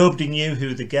nobody knew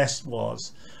who the guest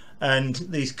was, and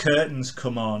these curtains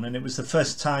come on, and it was the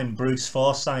first time Bruce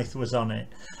Forsyth was on it,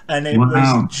 and it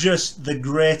was just the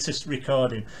greatest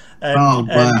recording. And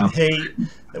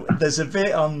there's a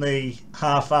bit on the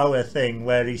half-hour thing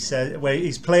where he says, where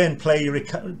he's playing play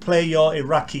your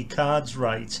Iraqi cards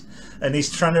right, and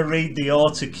he's trying to read the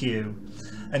auto cue,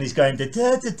 and he's going da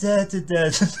da da da da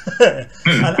da,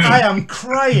 and I am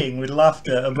crying with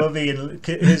laughter above Ian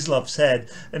Hislop's head,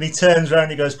 and he turns around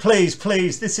and he goes, "Please,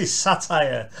 this is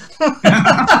satire."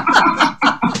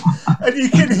 And you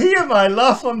can hear my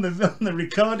laugh on the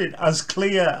recording as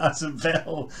clear as a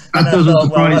bell. And That doesn't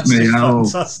surprise me at all.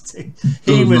 Fantastic.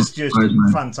 He was just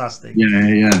fantastic.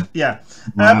 Yeah.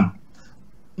 Wow.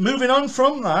 Moving on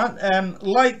from that,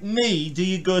 like me, do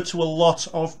you go to a lot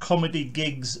of comedy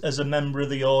gigs as a member of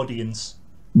the audience?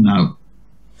 No.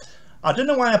 I don't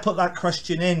know why I put that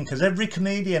question in, because every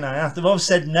comedian I asked, they've all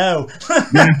said no.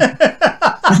 Yeah.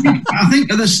 I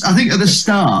think at the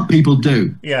start people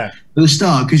do. Yeah. At the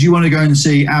start, because you want to go and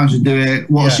see how to do it,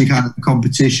 what's your kind of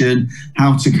competition,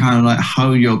 how to kind of like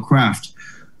hone your craft.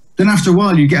 Then after a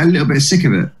while, you get a little bit sick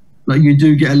of it. Like you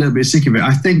do get a little bit sick of it.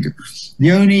 I think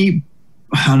the only,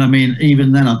 and I mean,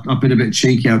 even then I've been a bit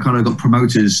cheeky. I kind of got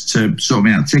promoters to sort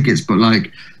me out tickets, but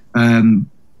like.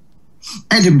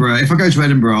 Edinburgh, if I go to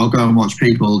Edinburgh, I'll go and watch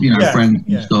people, you know, friends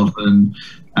and stuff. And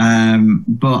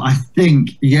but I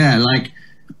think, like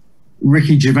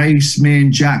Ricky Gervais, me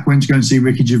and Jack went to go and see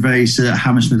Ricky Gervais at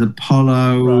Hammersmith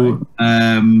Apollo.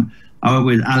 Right. I went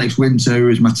with Alex Winter, who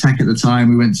was my tech at the time.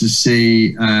 We went to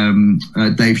see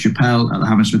Dave Chappelle at the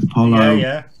Hammersmith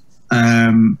Apollo.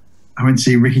 I went to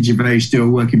see Ricky Gervais do a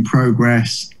work in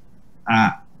progress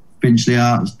at Finchley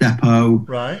Arts Depot.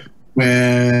 Right.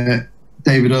 Where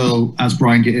David Earl as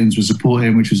Brian Gittins was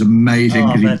supporting, which was amazing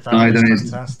because he died on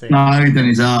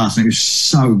his arse, and it was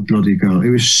so bloody good.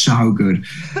 It was so good.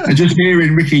 And just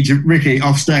hearing Ricky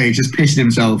off stage just pissing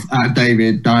himself at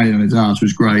David dying on his arse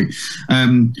was great.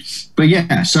 But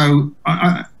yeah, so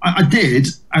I did,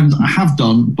 and I have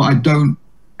done, but I don't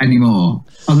anymore,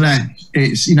 unless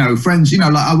it's, you know, friends, you know,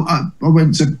 like I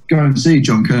went to go and see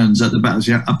John Kearns at the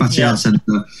Battersea Arts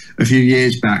Centre a few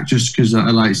years back, just because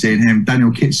I like seeing him.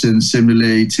 Daniel Kitson,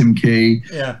 similarly, Tim Key.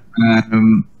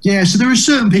 So there are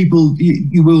certain people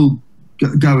you will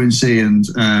go and see, and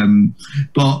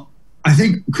but I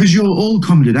think because you're all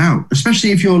comedied out,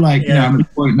 especially if you're like, you know, I'm at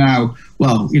the point now,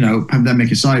 well, you know,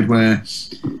 pandemic aside, where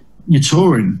you're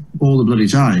touring all the bloody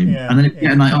time, and then if you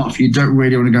get a night off, you don't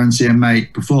really want to go and see a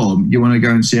mate perform. You want to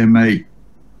go and see a mate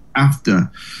after.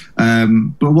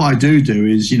 But what I do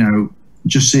is, you know,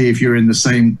 just see if you're in the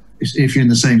same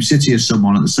city as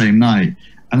someone at the same night,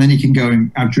 and then you can go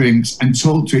and have drinks and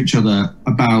talk to each other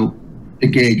about the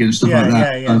gig and stuff like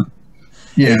that.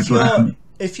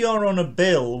 If you're on a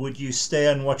bill, would you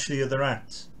stay and watch the other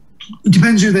acts? It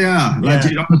depends who they are. Like,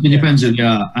 it honestly depends who they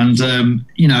are. And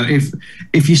you know,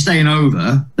 if you're staying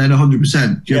over, then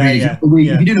 100%. Do you know what I mean?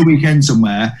 If you're doing a weekend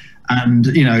somewhere, and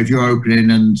you know, if you're opening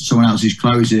and someone else is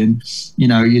closing, you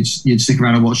know, you'd stick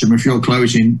around and watch them. If you're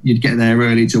closing, you'd get there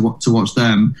early to watch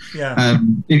them.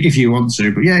 If you want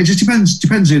to. But yeah, it just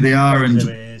depends who they are, and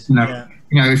you know.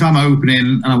 You know, if I'm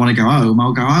opening and I want to go home,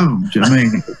 I'll go home. Do you know what I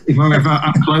mean? if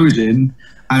I'm closing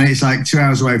and it's like 2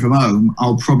 hours away from home,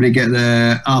 I'll probably get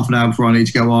there half an hour before I need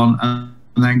to go on and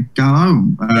then go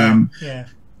home.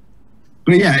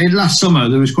 But yeah, last summer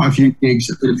there was quite a few gigs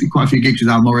with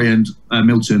Al Murray and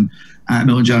Milton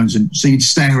Jones, and so you'd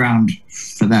stay around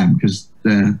for them because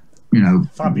they're, you know,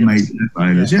 fabulous.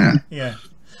 Yeah.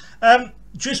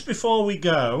 Just before we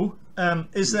go,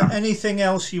 is there anything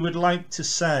else you would like to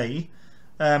say?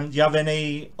 Do you have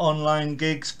any online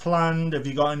gigs planned? Have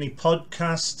you got any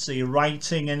podcasts? Are you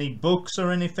writing any books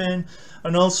or anything?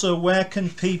 And also, where can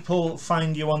people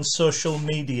find you on social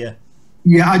media?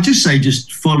 Yeah, I'd just say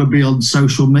just follow me on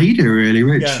social media, really,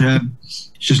 Rich. It's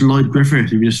just Lloyd Griffith.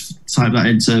 If you just type that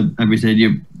into everything,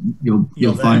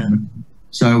 you'll find me.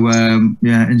 So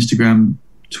Instagram,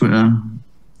 Twitter,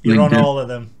 you're LinkedIn. On all of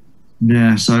them.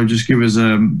 Yeah, so just give us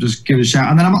a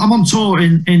shout, and then I'm on tour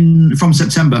from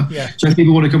September. So if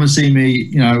people want to come and see me,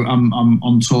 you know, I'm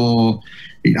on tour.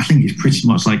 I think it's pretty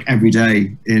much like every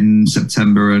day in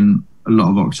September and a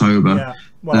lot of October. Yeah,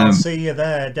 well, I'll see you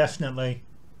there definitely.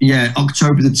 Yeah,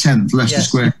 October the 10th, Leicester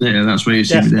Square Theatre. That's where you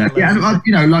see me there. Yeah,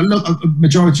 you know, like look, a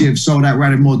majority have sold out. We're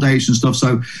adding more dates and stuff.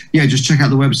 So yeah, just check out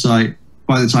the website.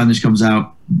 By the time this comes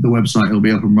out, the website will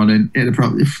be up and running. It'll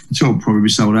probably be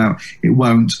sold out. It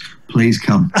won't. Please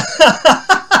come.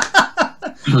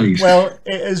 Please. Well,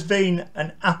 it has been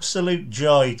an absolute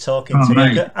joy talking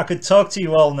to you. I could talk to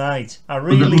you all night. I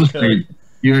really could.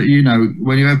 You know,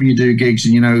 whenever you do gigs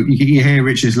and, you know, you hear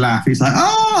Rich's laugh, it's like,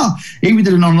 oh, he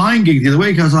did an online gig the other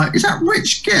week. I was like, is that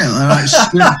Rich Gill? And I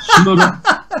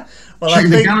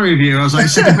checked the gallery view. I was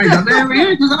like, there he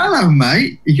is. Hello,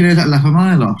 mate. You can hear that laugh a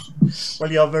mile off.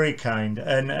 Well, you're very kind,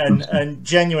 and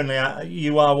genuinely,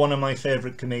 you are one of my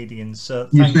favourite comedians. So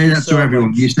you say that to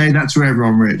everyone. You say that to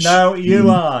everyone, Rich. No, you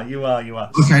are.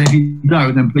 Okay, and if you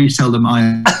don't, then please tell them I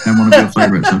am one of your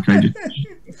favourites.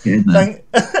 Okay.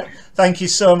 Thank you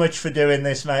so much for doing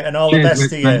this, mate, and all the best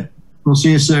to you. We'll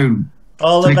see you soon.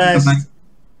 All the best.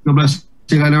 God bless.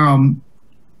 See you later on.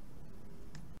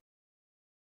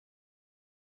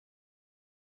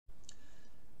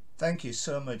 Thank you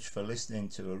so much for listening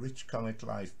to a Rich Comic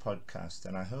Life podcast,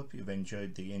 and I hope you've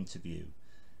enjoyed the interview.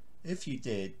 If you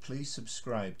did, please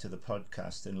subscribe to the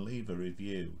podcast and leave a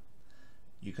review.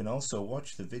 You can also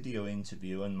watch the video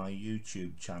interview on my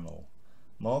YouTube channel.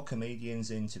 More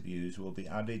comedians' interviews will be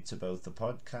added to both the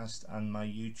podcast and my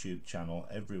YouTube channel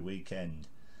every weekend.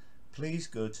 Please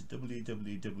go to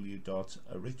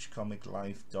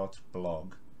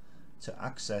www.arichcomiclife.blog to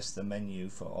access the menu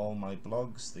for all my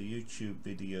blogs, the YouTube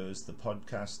videos, the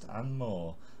podcast and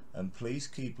more, and please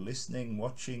keep listening,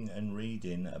 watching and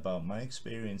reading about my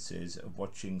experiences of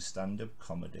watching stand-up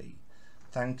comedy.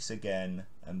 Thanks again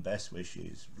and best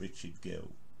wishes, Richard Gill.